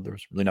canceled. There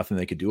was really nothing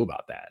they could do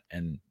about that.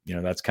 And, you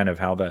know, that's kind of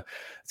how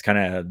it's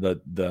kind of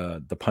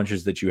the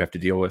punches that you have to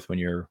deal with when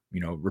you're,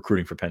 you know,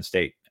 recruiting for Penn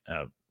State.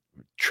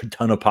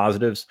 Ton of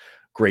positives,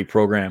 great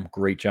program,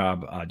 great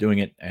job doing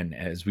it. And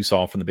as we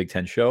saw from the Big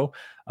Ten show,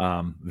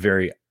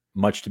 very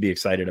much to be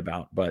excited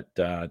about, but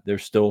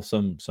there's still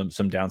some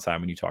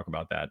downside when you talk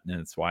about that. And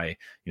that's why,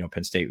 you know,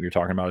 Penn State, we were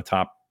talking about a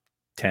top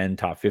 10,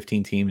 top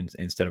 15 team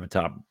instead of a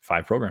top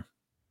 5 program.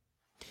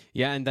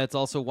 Yeah, and that's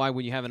also why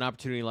when you have an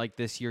opportunity like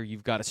this year,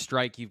 you've got to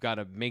strike. You've got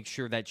to make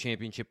sure that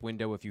championship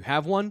window, if you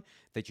have one,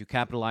 that you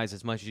capitalize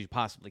as much as you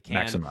possibly can.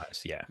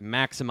 Maximize, yeah.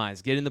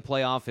 Maximize. Get in the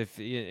playoff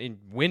and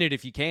win it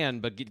if you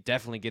can, but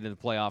definitely get in the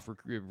playoff.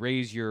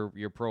 Raise your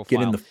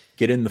profile.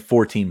 Get in the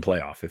 14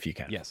 playoff if you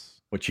can. Yes.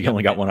 Which you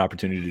only got one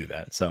opportunity to do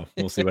that. So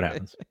we'll see what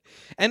happens.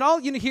 And I'll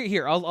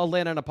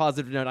land on a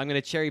positive note. I'm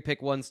going to cherry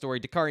pick one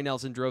story. Dakari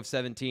Nelson drove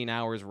 17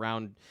 hours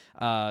around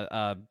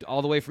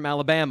all the way from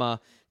Alabama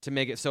to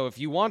make it. So if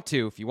you want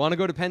to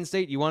go to Penn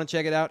State, you want to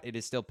check it out, it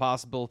is still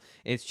possible.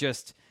 It's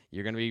just,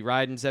 you're going to be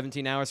riding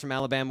 17 hours from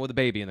Alabama with a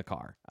baby in the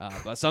car.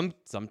 But some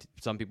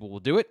people will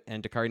do it,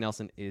 and Dakari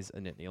Nelson is a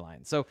Nittany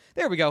Lion. So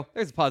there we go.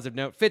 There's a positive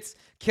note. Fitz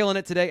killing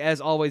it today,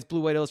 as always,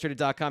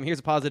 BlueWhiteIllustrated.com. Here's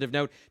a positive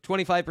note.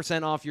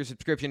 25% off your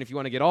subscription if you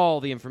want to get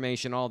all the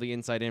information, all the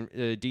inside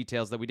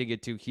details that we did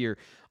get to here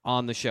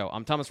on the show.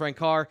 I'm Thomas Ryan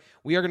Carr.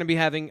 We are going to be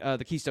having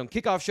the Keystone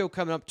Kickoff Show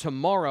coming up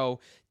tomorrow,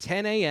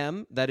 10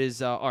 a.m. That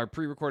is our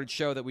pre-recorded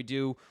show that we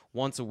do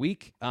once a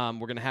week. We're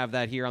going to have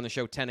that here on the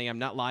show, 10 a.m.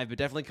 Not live, but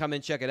definitely come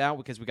and check it out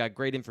because we got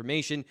great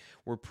information.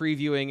 We're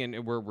previewing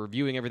and we're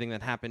reviewing everything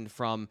that happened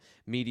from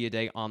Media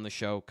Day on the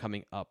show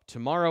coming up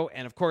tomorrow.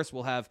 And, of course,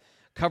 we'll have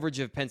coverage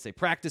of Penn State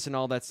practice and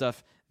all that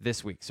stuff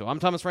this week. So I'm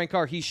Thomas Frank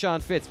Carr. He's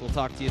Sean Fitz. We'll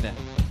talk to you then.